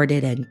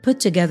recorded and put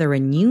together a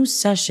news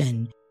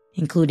session,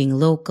 including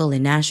local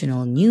and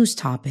national news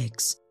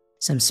topics,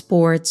 some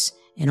sports,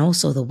 and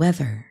also the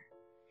weather.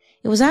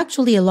 It was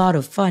actually a lot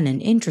of fun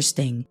and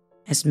interesting,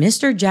 as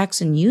Mr.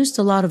 Jackson used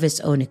a lot of his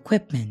own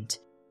equipment.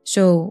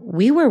 So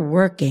we were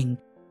working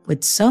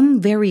with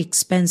some very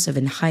expensive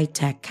and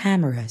high-tech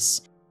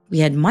cameras. We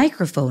had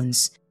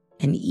microphones,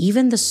 and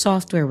even the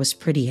software was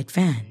pretty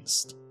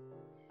advanced.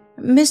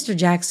 Mr.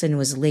 Jackson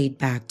was laid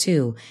back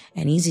too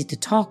and easy to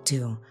talk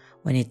to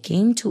when it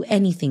came to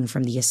anything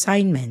from the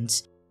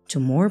assignments to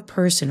more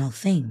personal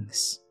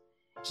things.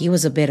 He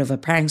was a bit of a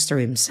prankster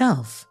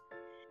himself.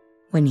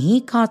 When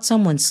he caught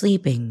someone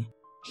sleeping,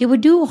 he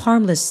would do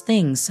harmless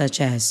things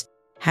such as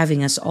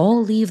having us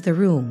all leave the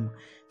room,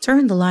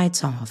 turn the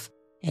lights off,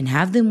 and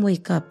have them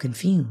wake up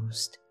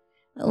confused.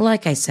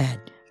 Like I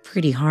said,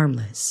 pretty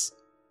harmless.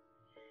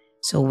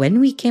 So when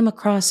we came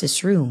across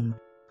his room,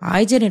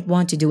 I didn't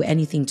want to do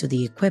anything to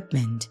the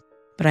equipment,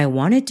 but I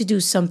wanted to do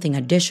something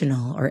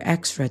additional or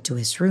extra to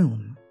his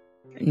room,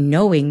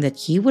 knowing that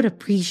he would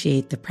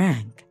appreciate the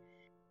prank.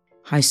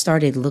 I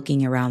started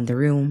looking around the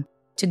room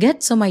to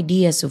get some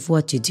ideas of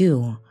what to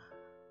do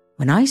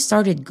when I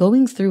started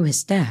going through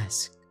his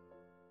desk.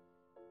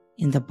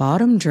 In the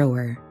bottom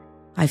drawer,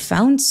 I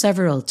found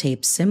several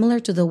tapes similar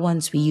to the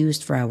ones we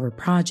used for our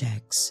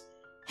projects.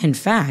 In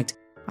fact,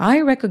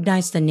 I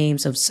recognized the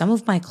names of some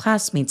of my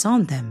classmates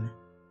on them.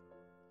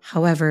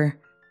 However,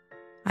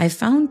 I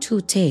found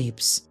 2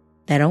 tapes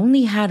that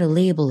only had a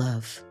label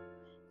of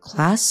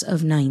Class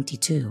of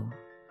 92.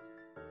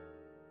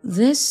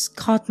 This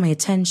caught my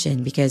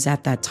attention because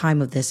at that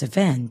time of this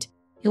event,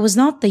 it was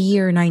not the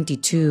year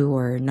 92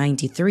 or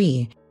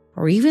 93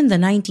 or even the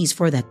 90s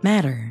for that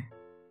matter.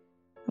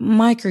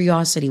 My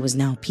curiosity was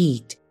now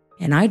piqued,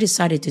 and I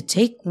decided to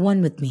take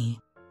one with me,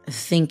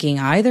 thinking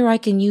either I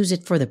can use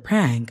it for the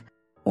prank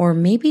or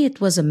maybe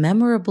it was a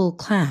memorable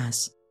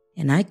class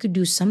and I could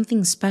do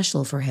something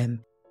special for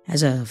him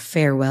as a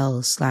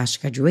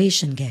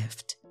farewell/graduation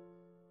gift.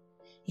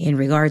 In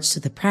regards to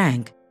the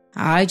prank,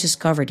 I just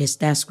covered his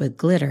desk with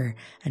glitter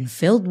and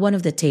filled one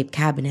of the tape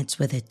cabinets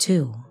with it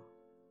too.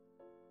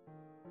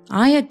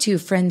 I had 2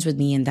 friends with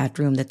me in that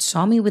room that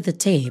saw me with the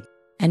tape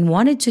and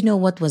wanted to know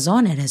what was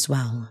on it as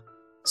well,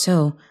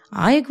 so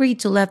I agreed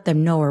to let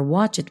them know or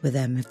watch it with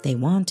them if they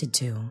wanted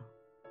to.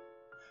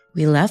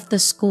 We left the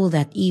school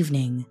that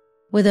evening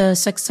with a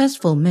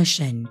successful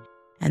mission,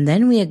 and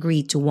then we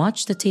agreed to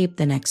watch the tape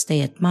the next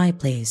day at my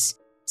place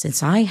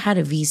since I had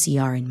a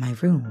VCR in my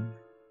room.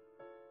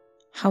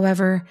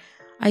 However,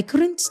 I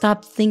couldn't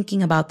stop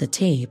thinking about the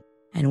tape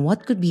and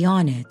what could be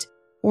on it,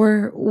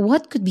 or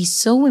what could be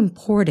so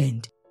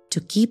important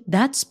to keep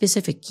that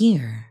specific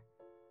year.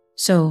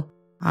 So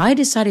I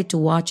decided to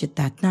watch it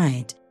that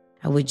night.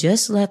 I would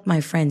just let my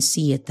friends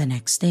see it the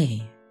next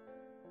day.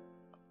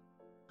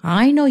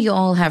 I know you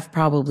all have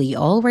probably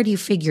already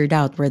figured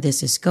out where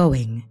this is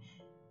going,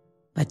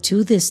 but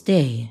to this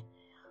day,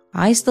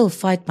 I still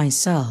fight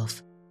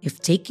myself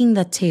if taking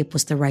that tape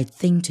was the right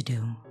thing to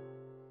do.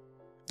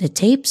 The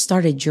tape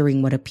started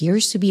during what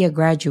appears to be a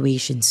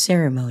graduation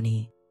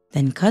ceremony,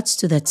 then cuts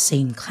to that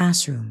same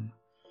classroom.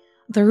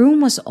 The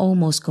room was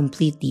almost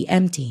completely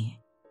empty.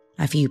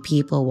 A few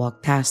people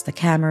walked past the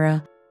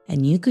camera,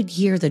 and you could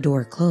hear the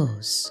door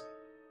close.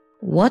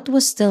 What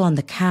was still on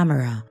the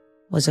camera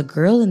was a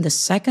girl in the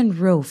second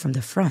row from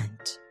the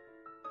front.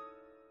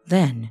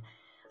 Then,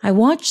 I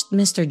watched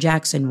Mr.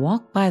 Jackson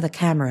walk by the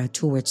camera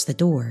towards the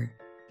door,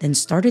 then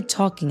started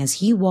talking as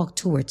he walked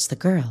towards the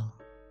girl.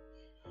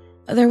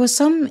 There was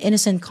some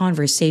innocent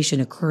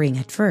conversation occurring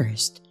at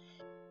first.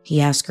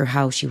 He asked her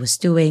how she was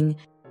doing,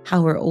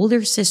 how her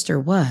older sister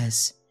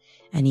was,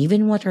 and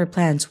even what her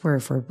plans were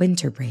for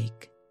winter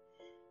break.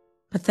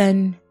 But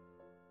then,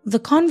 the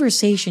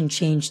conversation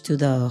changed to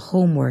the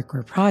homework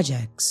or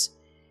projects.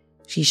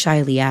 She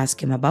shyly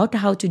asked him about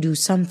how to do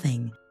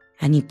something,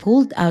 and he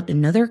pulled out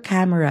another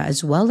camera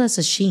as well as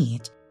a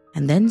sheet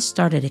and then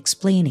started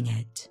explaining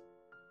it.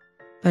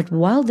 But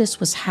while this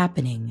was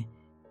happening,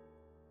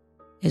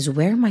 is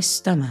where my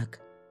stomach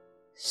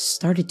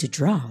started to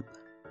drop.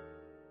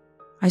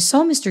 I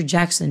saw Mr.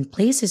 Jackson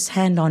place his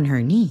hand on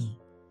her knee,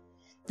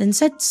 then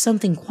said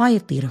something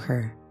quietly to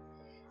her.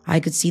 I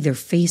could see their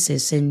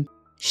faces, and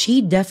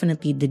she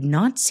definitely did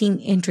not seem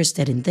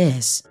interested in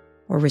this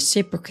or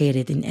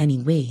reciprocated in any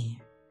way.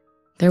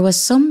 There was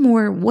some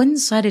more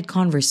one-sided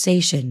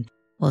conversation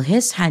while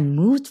his hand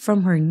moved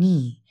from her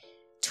knee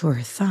to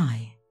her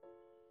thigh.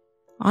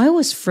 I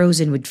was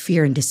frozen with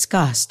fear and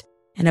disgust,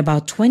 and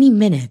about 20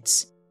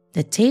 minutes,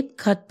 the tape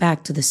cut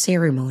back to the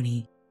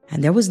ceremony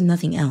and there was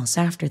nothing else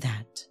after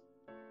that.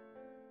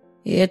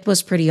 It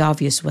was pretty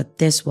obvious what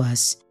this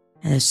was,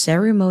 and the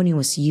ceremony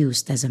was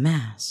used as a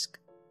mask.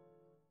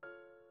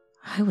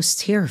 I was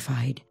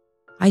terrified.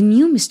 I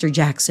knew Mr.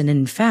 Jackson, and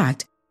in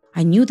fact,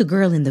 I knew the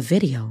girl in the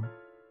video.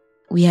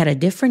 We had a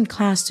different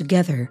class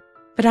together,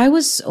 but I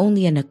was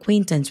only an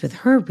acquaintance with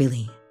her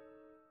really.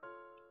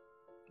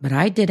 But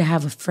I did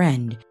have a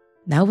friend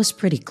that was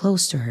pretty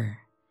close to her.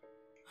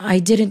 I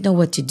didn't know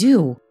what to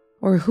do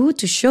or who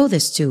to show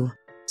this to,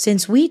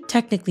 since we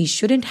technically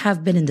shouldn't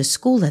have been in the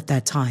school at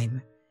that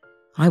time.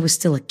 I was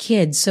still a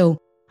kid, so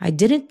I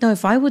didn't know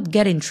if I would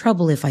get in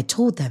trouble if I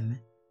told them.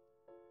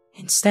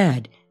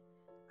 Instead,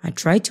 I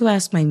tried to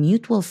ask my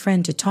mutual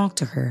friend to talk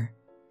to her,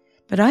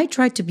 but I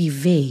tried to be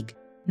vague,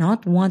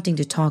 not wanting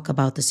to talk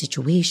about the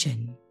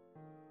situation.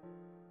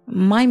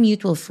 My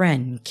mutual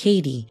friend,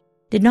 Katie,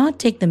 did not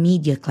take the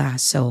media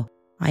class, so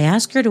I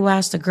asked her to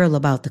ask the girl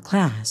about the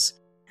class,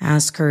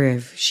 ask her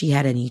if she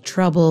had any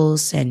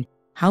troubles and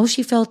how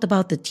she felt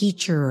about the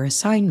teacher or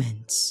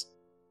assignments.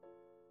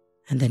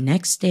 And the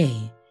next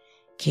day,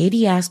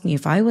 Katie asked me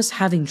if I was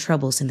having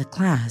troubles in the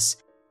class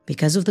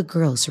because of the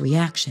girl's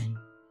reaction.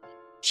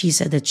 She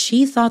said that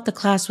she thought the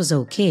class was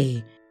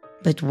okay,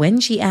 but when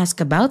she asked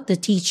about the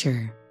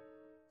teacher,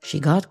 she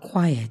got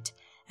quiet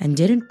and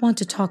didn't want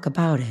to talk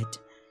about it,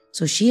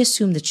 so she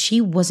assumed that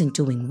she wasn't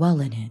doing well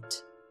in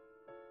it.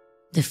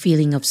 The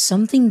feeling of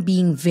something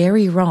being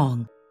very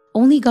wrong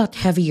only got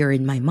heavier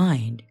in my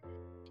mind.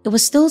 It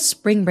was still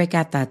spring break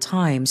at that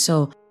time,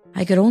 so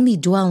I could only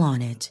dwell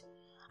on it.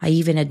 I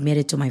even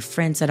admitted to my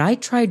friends that I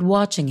tried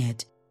watching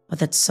it, but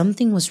that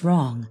something was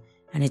wrong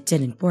and it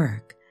didn't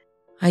work.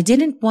 I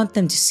didn't want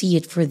them to see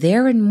it for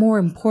their and more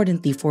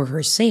importantly for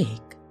her sake.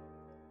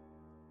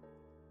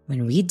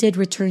 When we did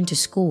return to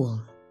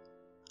school,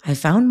 I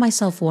found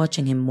myself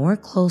watching him more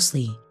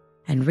closely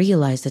and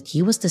realized that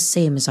he was the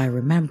same as I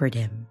remembered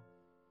him.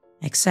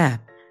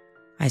 Except,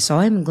 I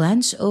saw him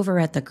glance over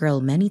at the girl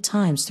many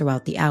times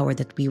throughout the hour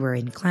that we were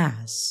in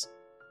class.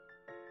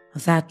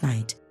 That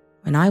night,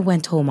 when I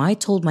went home, I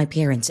told my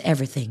parents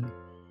everything.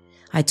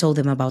 I told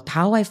them about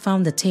how I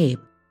found the tape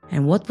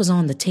and what was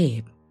on the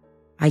tape.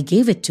 I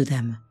gave it to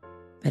them,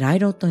 but I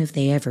don't know if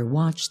they ever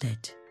watched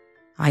it.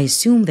 I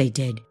assume they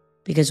did,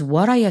 because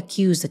what I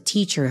accused the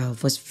teacher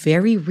of was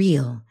very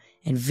real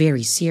and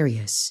very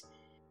serious.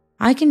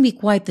 I can be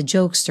quite the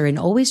jokester and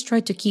always try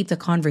to keep the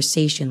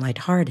conversation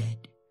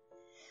lighthearted.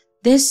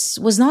 This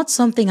was not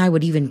something I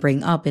would even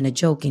bring up in a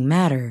joking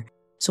manner,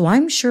 so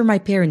I'm sure my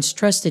parents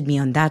trusted me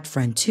on that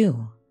front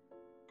too.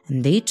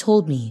 And they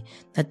told me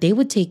that they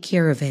would take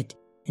care of it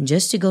and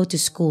just to go to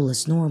school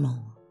as normal.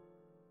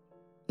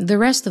 The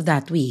rest of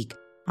that week,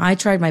 I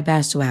tried my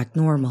best to act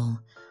normal,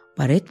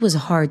 but it was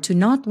hard to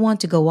not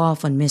want to go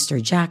off on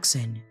Mr.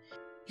 Jackson.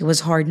 It was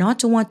hard not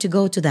to want to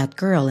go to that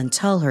girl and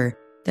tell her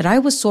that I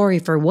was sorry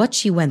for what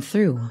she went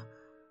through.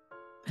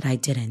 But I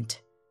didn't.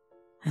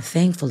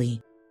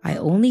 Thankfully, I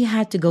only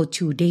had to go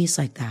 2 days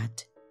like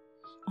that.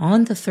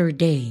 On the third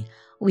day,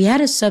 we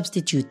had a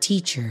substitute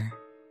teacher,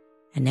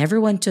 and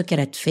everyone took it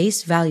at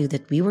face value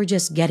that we were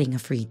just getting a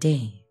free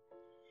day.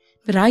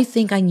 But I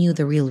think I knew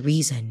the real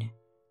reason.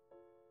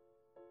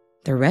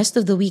 The rest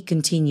of the week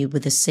continued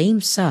with the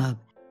same sub,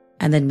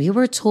 and then we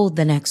were told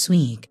the next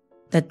week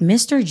that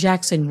Mr.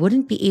 Jackson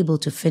wouldn't be able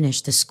to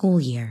finish the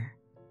school year.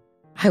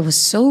 I was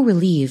so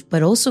relieved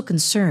but also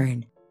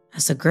concerned,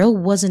 as the girl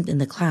wasn't in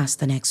the class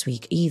the next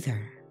week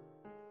either.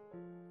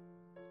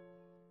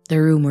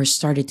 The rumors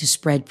started to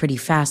spread pretty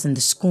fast in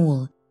the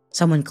school.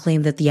 Someone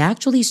claimed that they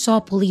actually saw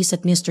police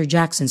at Mr.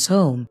 Jackson's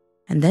home,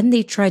 and then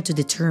they tried to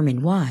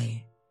determine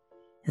why.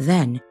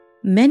 Then,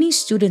 many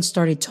students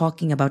started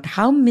talking about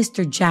how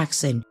Mr.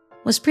 Jackson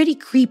was pretty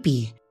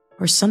creepy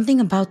or something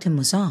about him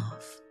was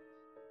off.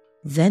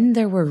 Then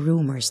there were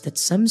rumors that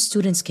some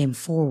students came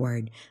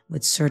forward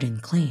with certain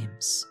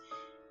claims.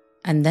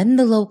 And then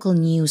the local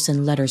news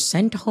and letters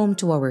sent home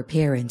to our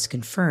parents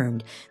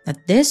confirmed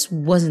that this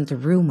wasn't a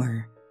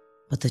rumor,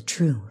 but the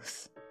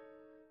truth.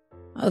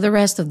 The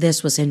rest of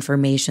this was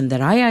information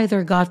that I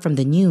either got from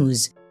the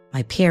news,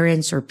 my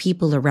parents, or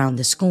people around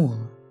the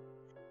school.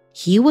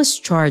 He was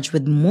charged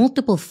with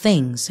multiple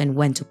things and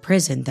went to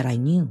prison that I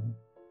knew.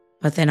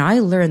 But then I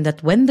learned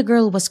that when the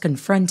girl was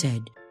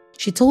confronted,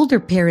 she told her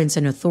parents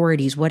and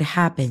authorities what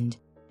happened,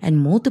 and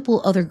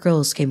multiple other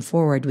girls came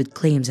forward with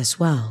claims as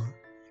well.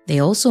 They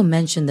also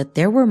mentioned that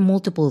there were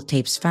multiple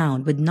tapes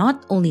found with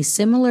not only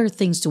similar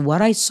things to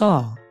what I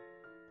saw,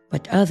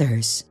 but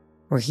others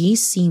where he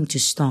seemed to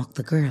stalk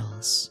the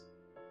girls.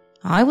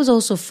 I was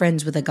also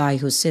friends with a guy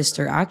whose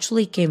sister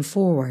actually came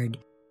forward,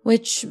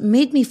 which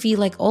made me feel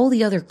like all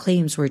the other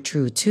claims were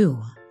true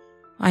too.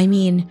 I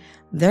mean,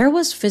 there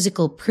was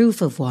physical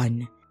proof of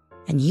one,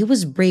 and he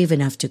was brave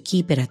enough to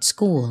keep it at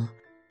school,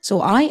 so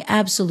I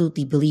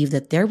absolutely believe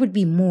that there would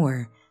be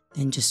more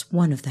than just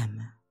one of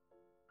them.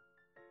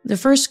 The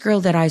first girl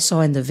that I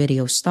saw in the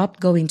video stopped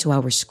going to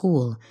our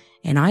school,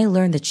 and I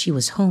learned that she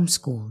was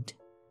homeschooled.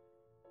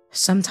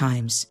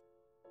 Sometimes,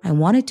 I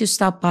wanted to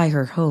stop by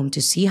her home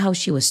to see how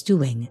she was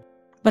doing,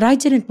 but I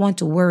didn't want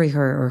to worry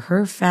her or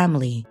her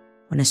family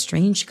when a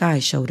strange guy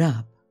showed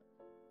up.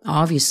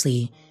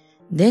 Obviously,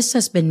 this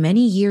has been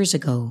many years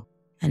ago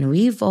and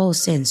we've all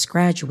since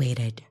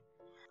graduated.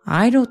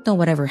 I don't know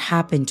whatever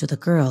happened to the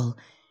girl,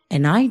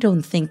 and I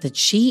don't think that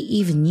she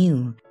even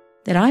knew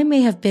that I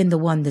may have been the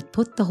one that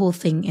put the whole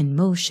thing in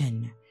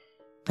motion.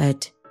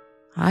 But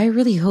I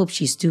really hope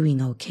she's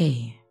doing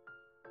okay.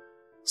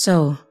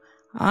 So,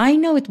 I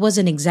know it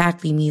wasn't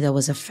exactly me that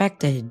was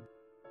affected,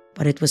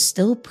 but it was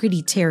still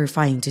pretty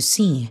terrifying to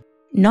see,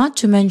 not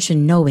to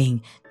mention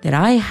knowing that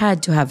I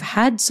had to have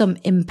had some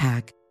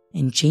impact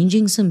in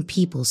changing some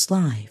people's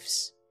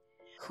lives.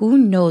 Who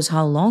knows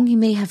how long he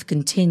may have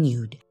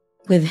continued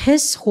with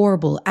his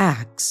horrible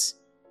acts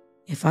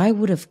if I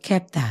would have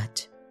kept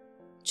that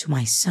to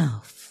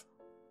myself.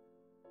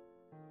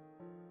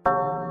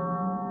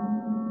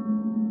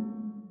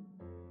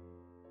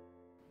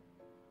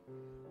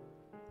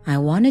 I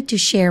wanted to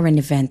share an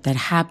event that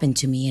happened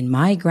to me and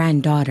my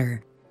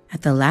granddaughter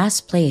at the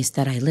last place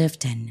that I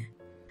lived in.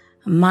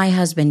 My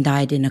husband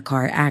died in a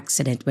car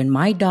accident when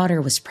my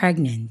daughter was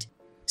pregnant,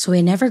 so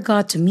I never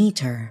got to meet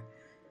her.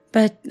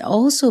 But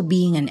also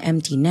being an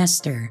empty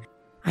nester,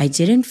 I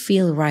didn't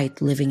feel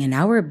right living in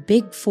our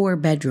big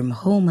 4-bedroom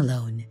home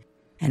alone,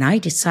 and I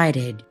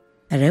decided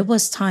that it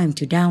was time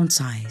to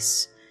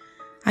downsize.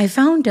 I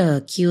found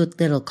a cute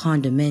little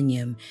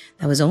condominium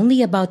that was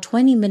only about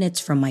 20 minutes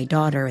from my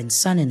daughter and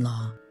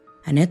son-in-law,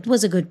 and it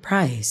was a good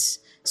price,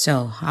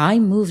 so I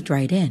moved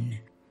right in.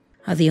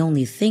 The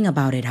only thing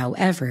about it,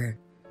 however,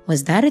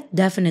 was that it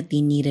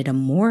definitely needed a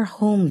more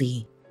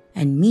homely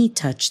and me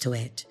touch to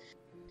it.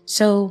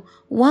 So,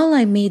 while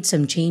I made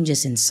some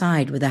changes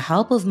inside with the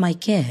help of my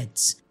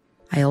kids,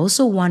 I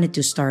also wanted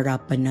to start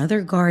up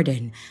another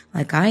garden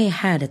like I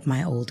had at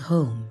my old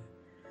home.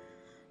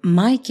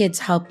 My kids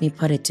helped me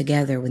put it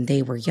together when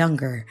they were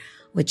younger,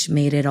 which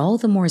made it all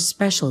the more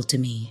special to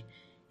me.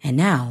 And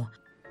now,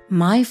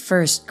 my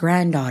first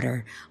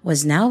granddaughter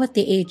was now at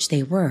the age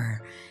they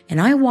were,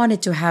 and I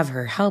wanted to have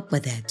her help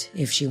with it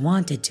if she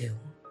wanted to.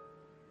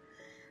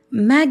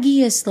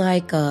 Maggie is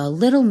like a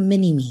little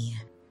mini-me.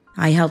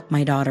 I helped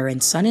my daughter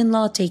and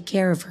son-in-law take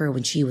care of her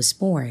when she was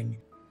born.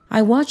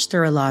 I watched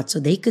her a lot so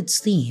they could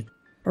sleep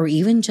or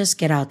even just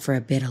get out for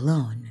a bit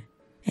alone.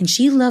 And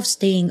she loved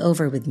staying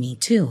over with me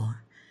too.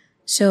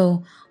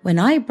 So when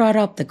I brought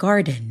up the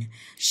garden,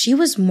 she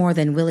was more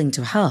than willing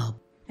to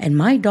help, and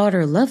my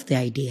daughter loved the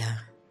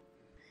idea.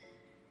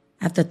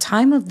 At the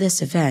time of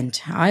this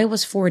event, I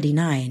was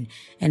 49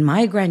 and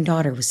my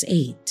granddaughter was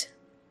 8.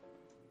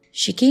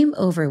 She came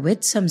over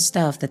with some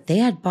stuff that they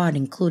had bought,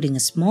 including a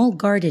small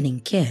gardening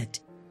kit,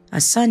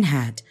 a sun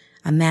hat,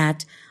 a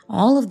mat,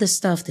 all of the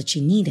stuff that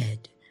she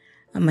needed.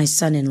 My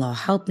son-in-law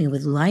helped me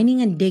with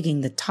lining and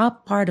digging the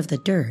top part of the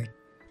dirt,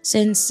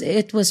 since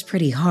it was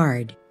pretty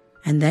hard,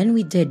 and then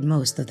we did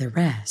most of the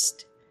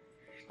rest.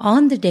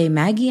 On the day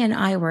Maggie and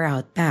I were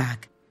out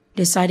back,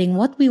 deciding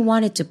what we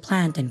wanted to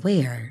plant and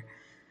where,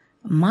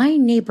 my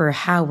neighbor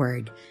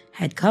Howard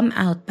had come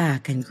out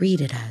back and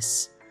greeted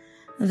us.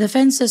 The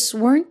fences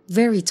weren't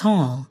very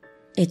tall.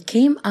 It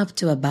came up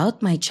to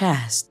about my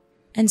chest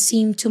and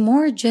seemed to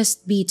more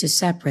just be to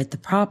separate the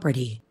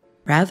property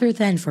rather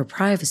than for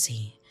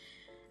privacy.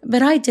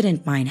 But I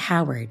didn't mind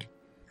Howard.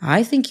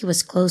 I think he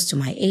was close to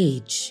my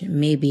age,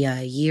 maybe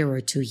a year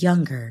or two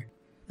younger,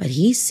 but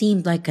he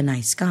seemed like a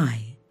nice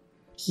guy.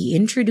 He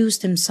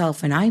introduced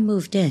himself when I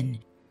moved in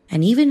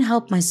and even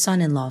helped my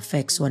son-in-law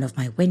fix one of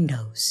my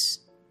windows.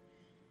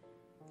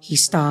 He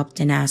stopped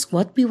and asked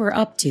what we were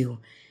up to,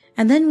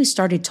 and then we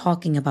started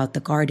talking about the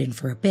garden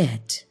for a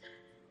bit.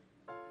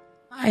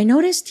 I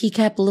noticed he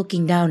kept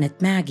looking down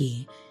at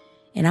Maggie,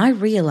 and I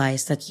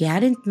realized that he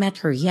hadn't met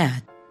her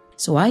yet,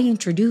 so I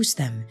introduced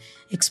them,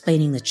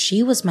 explaining that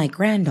she was my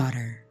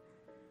granddaughter.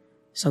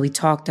 So we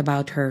talked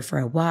about her for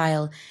a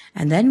while,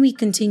 and then we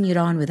continued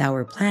on with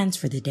our plans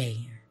for the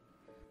day.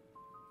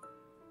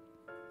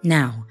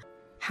 Now,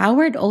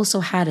 Howard also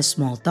had a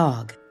small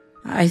dog,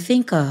 I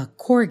think a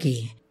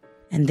corgi,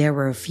 and there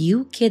were a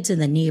few kids in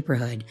the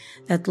neighborhood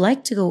that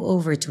liked to go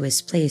over to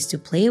his place to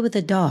play with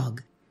the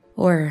dog,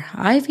 or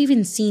I've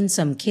even seen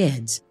some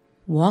kids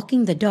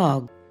walking the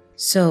dog,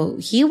 so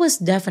he was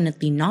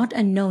definitely not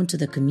unknown to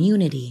the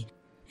community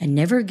and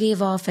never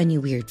gave off any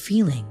weird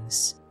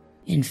feelings.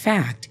 In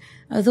fact,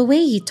 the way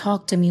he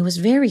talked to me was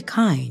very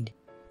kind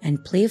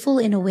and playful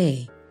in a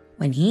way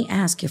when he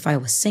asked if I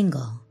was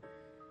single.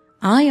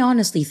 I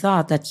honestly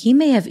thought that he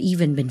may have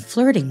even been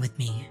flirting with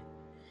me.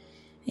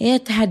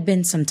 It had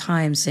been some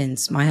time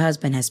since my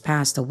husband has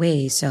passed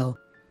away, so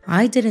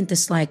I didn't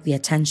dislike the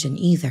attention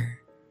either.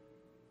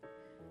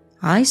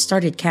 I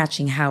started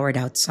catching Howard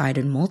outside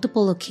on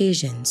multiple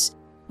occasions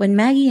when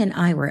Maggie and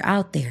I were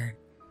out there,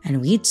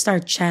 and we'd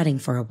start chatting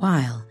for a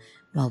while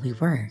we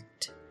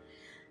worked.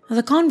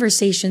 The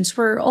conversations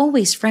were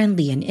always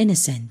friendly and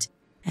innocent,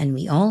 and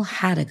we all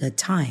had a good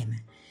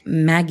time.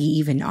 Maggie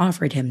even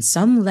offered him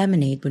some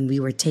lemonade when we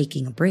were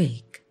taking a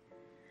break.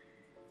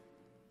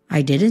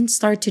 I didn't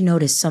start to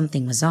notice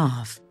something was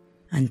off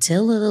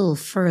until a little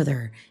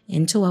further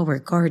into our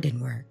garden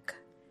work.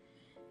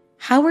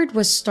 Howard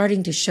was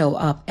starting to show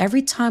up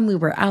every time we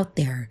were out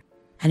there,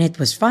 and it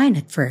was fine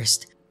at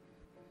first.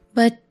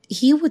 But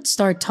he would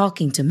start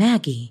talking to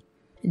Maggie,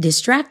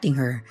 distracting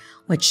her,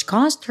 which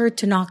caused her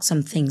to knock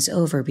some things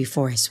over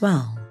before as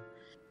well.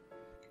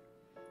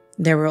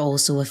 There were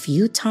also a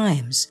few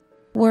times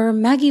where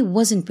Maggie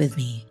wasn't with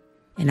me,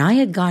 and I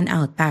had gone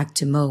out back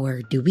to mow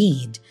or do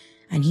weed,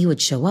 and he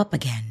would show up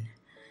again.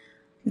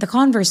 The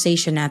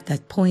conversation at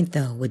that point,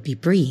 though, would be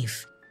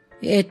brief.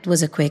 It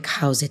was a quick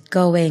 "how's it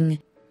going?"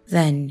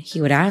 Then he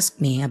would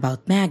ask me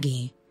about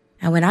Maggie,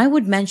 and when I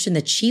would mention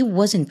that she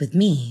wasn't with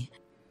me,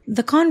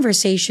 the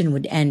conversation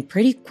would end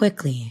pretty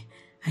quickly,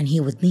 and he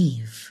would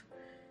leave.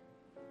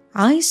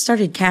 I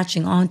started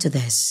catching on to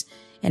this,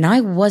 and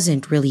I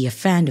wasn't really a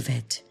fan of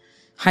it.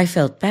 I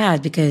felt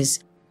bad because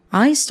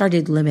I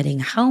started limiting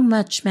how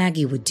much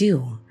Maggie would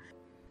do.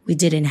 We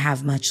didn't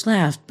have much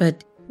left,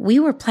 but we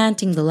were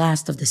planting the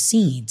last of the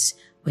seeds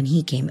when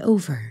he came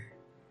over.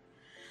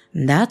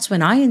 That's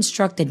when I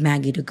instructed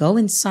Maggie to go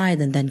inside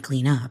and then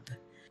clean up.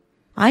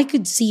 I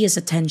could see his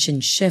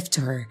attention shift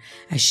to her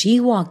as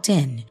she walked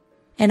in,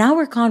 and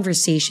our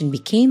conversation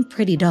became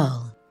pretty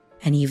dull,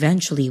 and he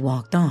eventually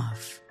walked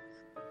off.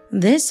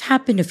 This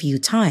happened a few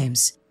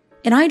times,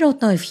 and I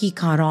don't know if he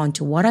caught on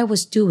to what I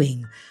was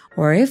doing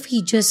or if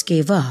he just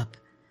gave up,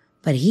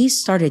 but he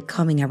started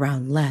coming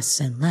around less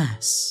and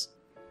less.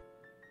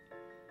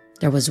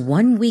 There was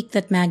one week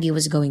that Maggie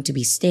was going to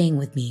be staying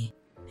with me,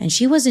 and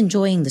she was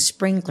enjoying the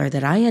sprinkler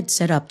that I had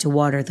set up to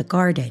water the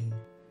garden.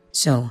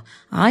 So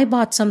I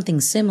bought something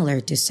similar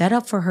to set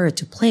up for her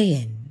to play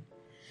in.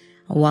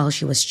 While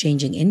she was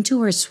changing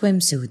into her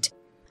swimsuit,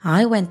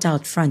 I went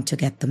out front to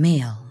get the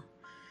mail.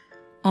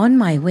 On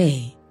my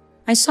way,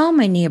 I saw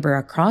my neighbor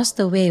across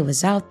the way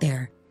was out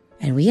there,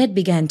 and we had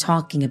begun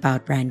talking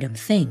about random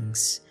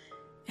things.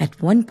 At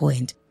one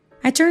point,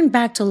 I turned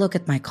back to look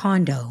at my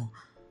condo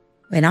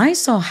when I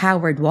saw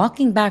Howard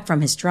walking back from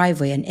his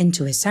driveway and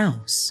into his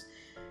house.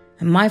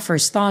 My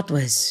first thought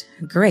was,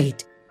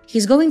 great,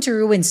 he's going to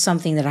ruin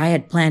something that I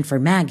had planned for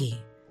Maggie.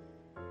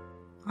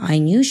 I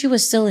knew she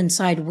was still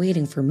inside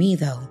waiting for me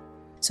though,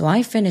 so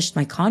I finished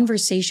my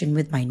conversation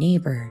with my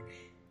neighbor,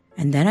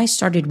 and then I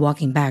started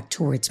walking back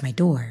towards my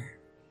door.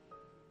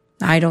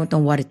 I don't know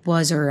what it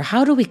was or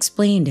how to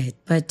explain it,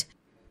 but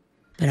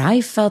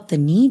I felt the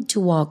need to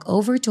walk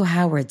over to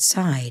Howard's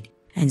side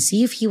and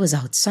see if he was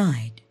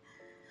outside.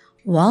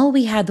 While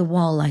we had the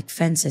wall-like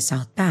fences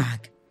out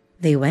back,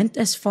 they went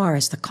as far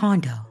as the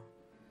condo.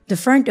 The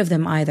front of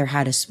them either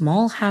had a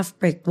small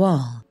half-brick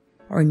wall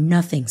or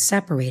nothing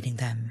separating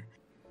them,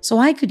 so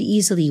I could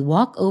easily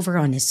walk over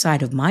on his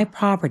side of my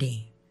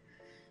property.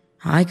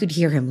 I could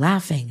hear him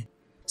laughing,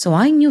 so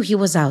I knew he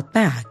was out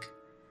back.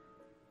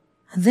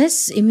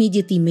 This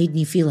immediately made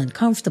me feel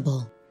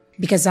uncomfortable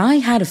because I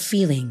had a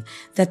feeling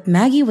that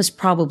Maggie was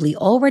probably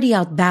already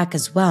out back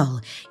as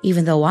well,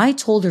 even though I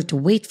told her to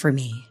wait for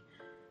me.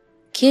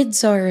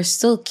 Kids are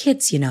still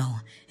kids, you know,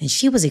 and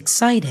she was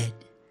excited.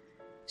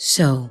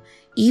 So,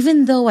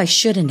 even though I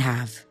shouldn't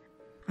have,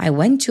 I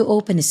went to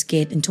open his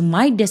gate, and to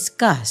my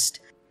disgust,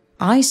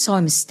 I saw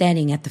him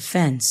standing at the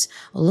fence,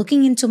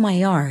 looking into my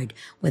yard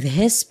with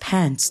his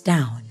pants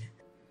down.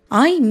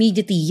 I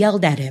immediately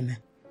yelled at him,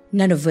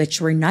 none of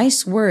which were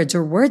nice words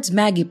or words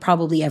Maggie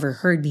probably ever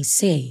heard me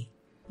say,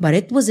 but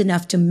it was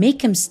enough to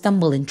make him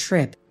stumble and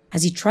trip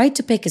as he tried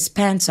to pick his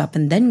pants up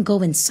and then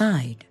go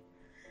inside.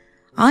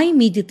 I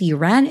immediately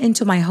ran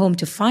into my home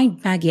to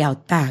find Maggie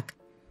out back,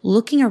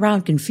 looking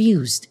around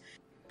confused.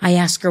 I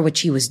asked her what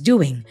she was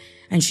doing,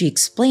 and she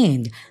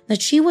explained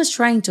that she was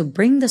trying to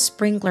bring the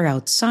sprinkler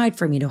outside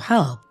for me to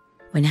help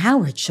when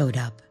Howard showed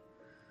up.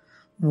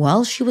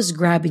 While she was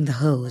grabbing the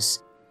hose,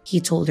 he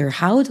told her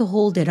how to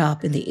hold it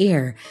up in the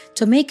air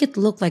to make it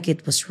look like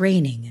it was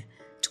raining,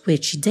 to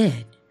which she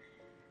did.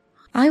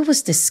 I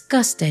was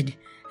disgusted,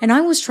 and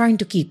I was trying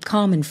to keep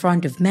calm in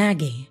front of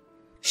Maggie.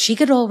 She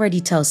could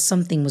already tell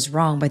something was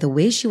wrong by the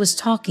way she was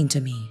talking to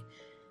me.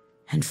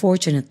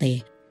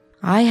 Unfortunately,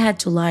 I had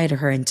to lie to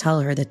her and tell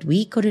her that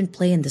we couldn't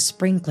play in the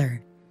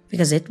sprinkler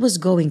because it was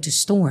going to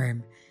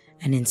storm,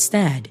 and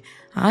instead,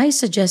 I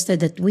suggested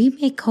that we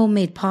make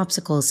homemade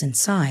popsicles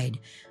inside,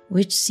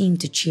 which seemed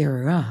to cheer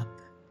her up.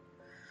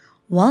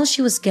 While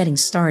she was getting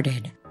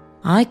started,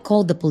 I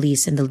called the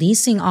police and the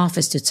leasing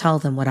office to tell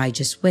them what I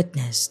just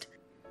witnessed.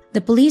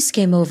 The police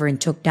came over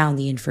and took down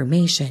the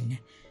information.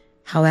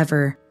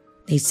 However,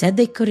 they said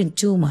they couldn't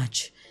do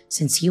much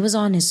since he was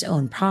on his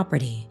own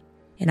property,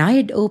 and I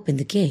had opened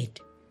the gate.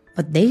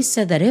 But they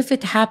said that if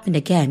it happened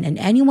again and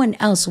anyone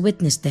else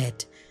witnessed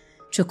it,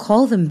 to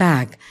call them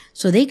back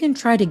so they can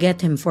try to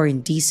get him for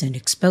indecent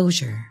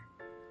exposure.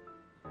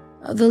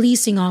 The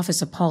leasing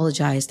office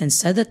apologized and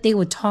said that they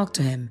would talk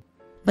to him,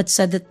 but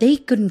said that they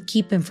couldn't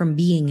keep him from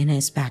being in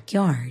his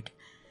backyard.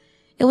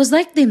 It was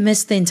like they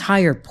missed the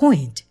entire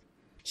point.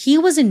 He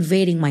was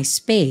invading my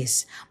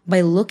space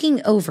by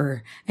looking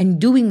over and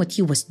doing what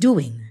he was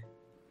doing.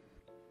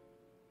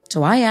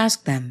 So I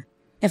asked them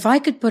if I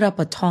could put up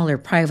a taller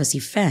privacy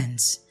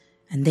fence,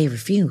 and they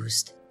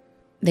refused.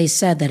 They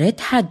said that it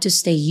had to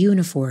stay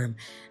uniform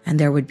and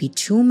there would be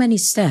too many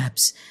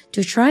steps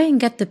to try and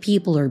get the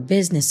people or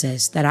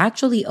businesses that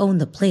actually own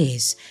the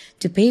place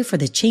to pay for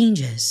the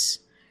changes.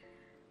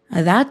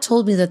 That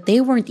told me that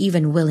they weren't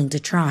even willing to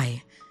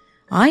try.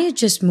 I had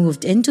just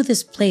moved into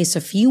this place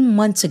a few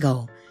months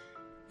ago,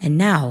 and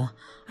now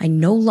I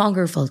no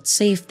longer felt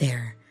safe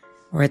there,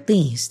 or at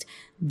least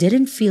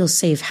didn't feel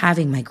safe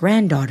having my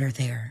granddaughter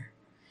there.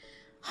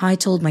 I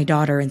told my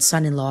daughter and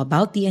son-in-law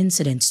about the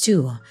incidents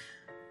too.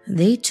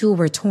 They too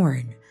were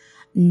torn.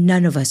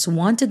 None of us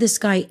wanted this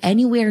guy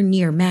anywhere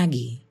near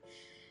Maggie,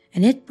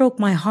 and it broke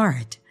my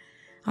heart.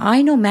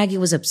 I know Maggie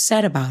was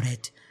upset about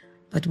it,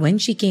 but when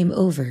she came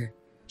over,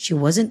 she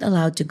wasn't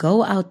allowed to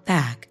go out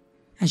back,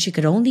 and she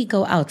could only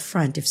go out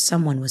front if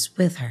someone was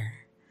with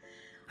her.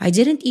 I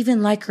didn't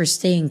even like her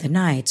staying the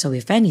night, so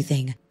if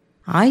anything,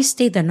 I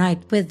stayed the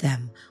night with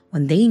them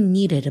when they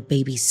needed a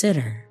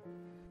babysitter.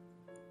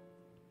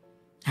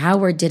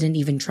 Howard didn't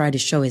even try to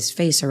show his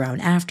face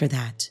around after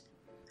that.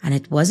 And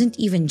it wasn't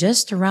even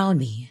just around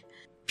me.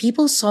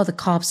 People saw the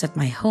cops at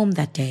my home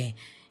that day,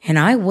 and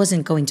I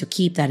wasn't going to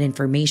keep that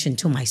information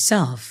to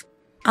myself.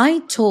 I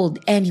told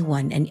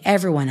anyone and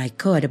everyone I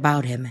could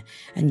about him,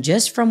 and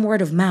just from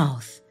word of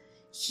mouth,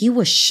 he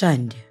was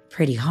shunned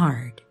pretty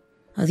hard.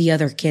 The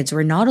other kids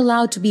were not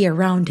allowed to be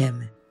around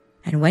him,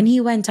 and when he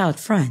went out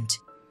front,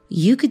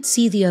 you could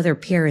see the other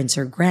parents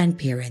or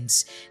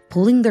grandparents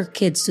pulling their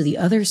kids to the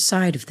other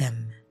side of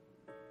them.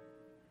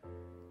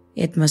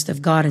 It must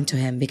have gotten to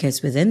him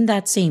because within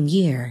that same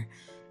year,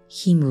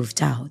 he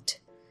moved out.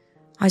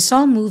 I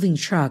saw moving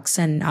trucks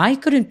and I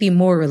couldn't be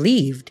more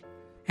relieved.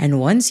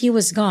 And once he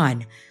was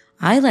gone,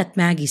 I let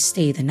Maggie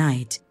stay the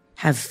night,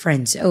 have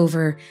friends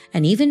over,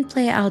 and even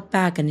play out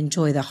back and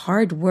enjoy the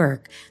hard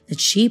work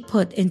that she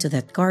put into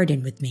that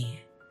garden with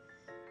me.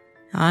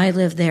 I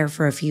lived there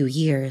for a few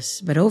years,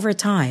 but over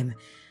time,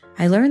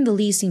 I learned the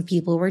leasing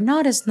people were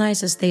not as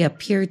nice as they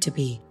appeared to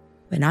be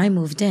when I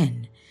moved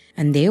in.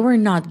 And they were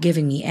not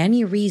giving me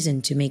any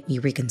reason to make me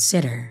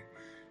reconsider.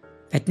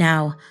 But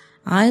now,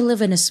 I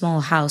live in a small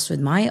house with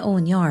my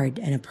own yard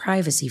and a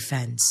privacy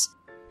fence,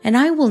 and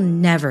I will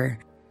never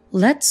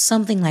let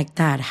something like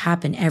that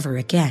happen ever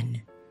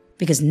again,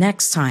 because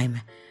next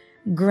time,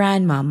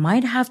 Grandma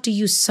might have to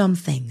use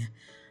something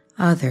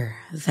other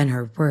than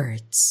her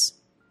words.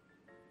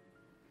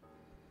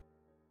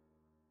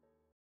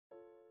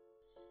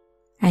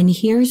 And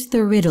here's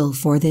the riddle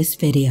for this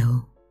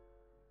video.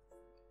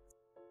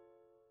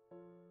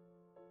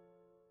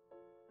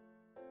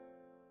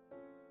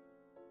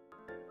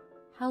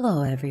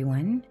 Hello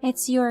everyone,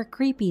 it's your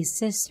creepy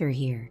sister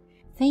here.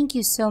 Thank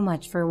you so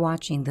much for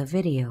watching the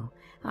video.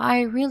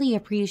 I really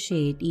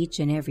appreciate each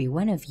and every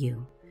one of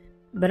you.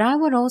 But I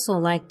would also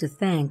like to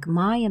thank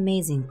my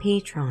amazing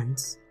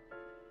patrons,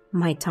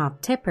 my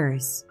top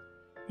tippers,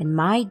 and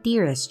my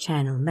dearest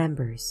channel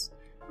members.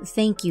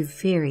 Thank you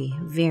very,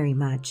 very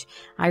much.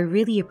 I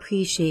really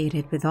appreciate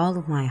it with all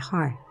of my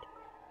heart.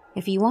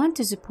 If you want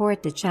to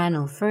support the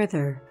channel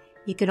further,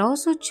 you could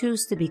also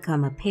choose to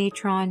become a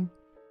patron,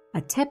 a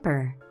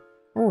tipper,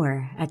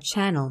 or a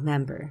channel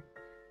member.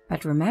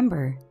 But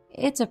remember,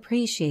 it's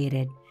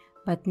appreciated,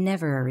 but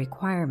never a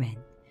requirement.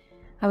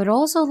 I would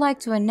also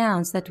like to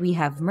announce that we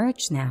have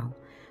merch now.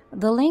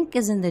 The link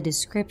is in the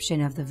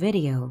description of the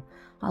video,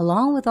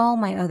 along with all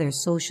my other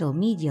social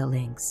media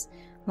links,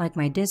 like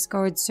my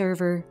Discord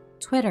server,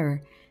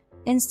 Twitter,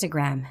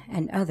 Instagram,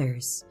 and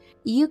others.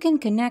 You can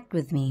connect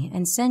with me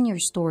and send your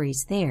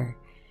stories there.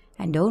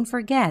 And don't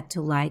forget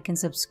to like and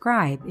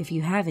subscribe if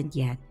you haven't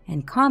yet,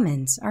 and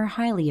comments are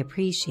highly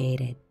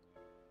appreciated.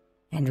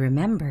 And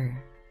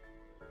remember,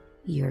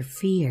 your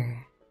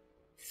fear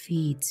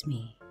feeds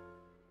me.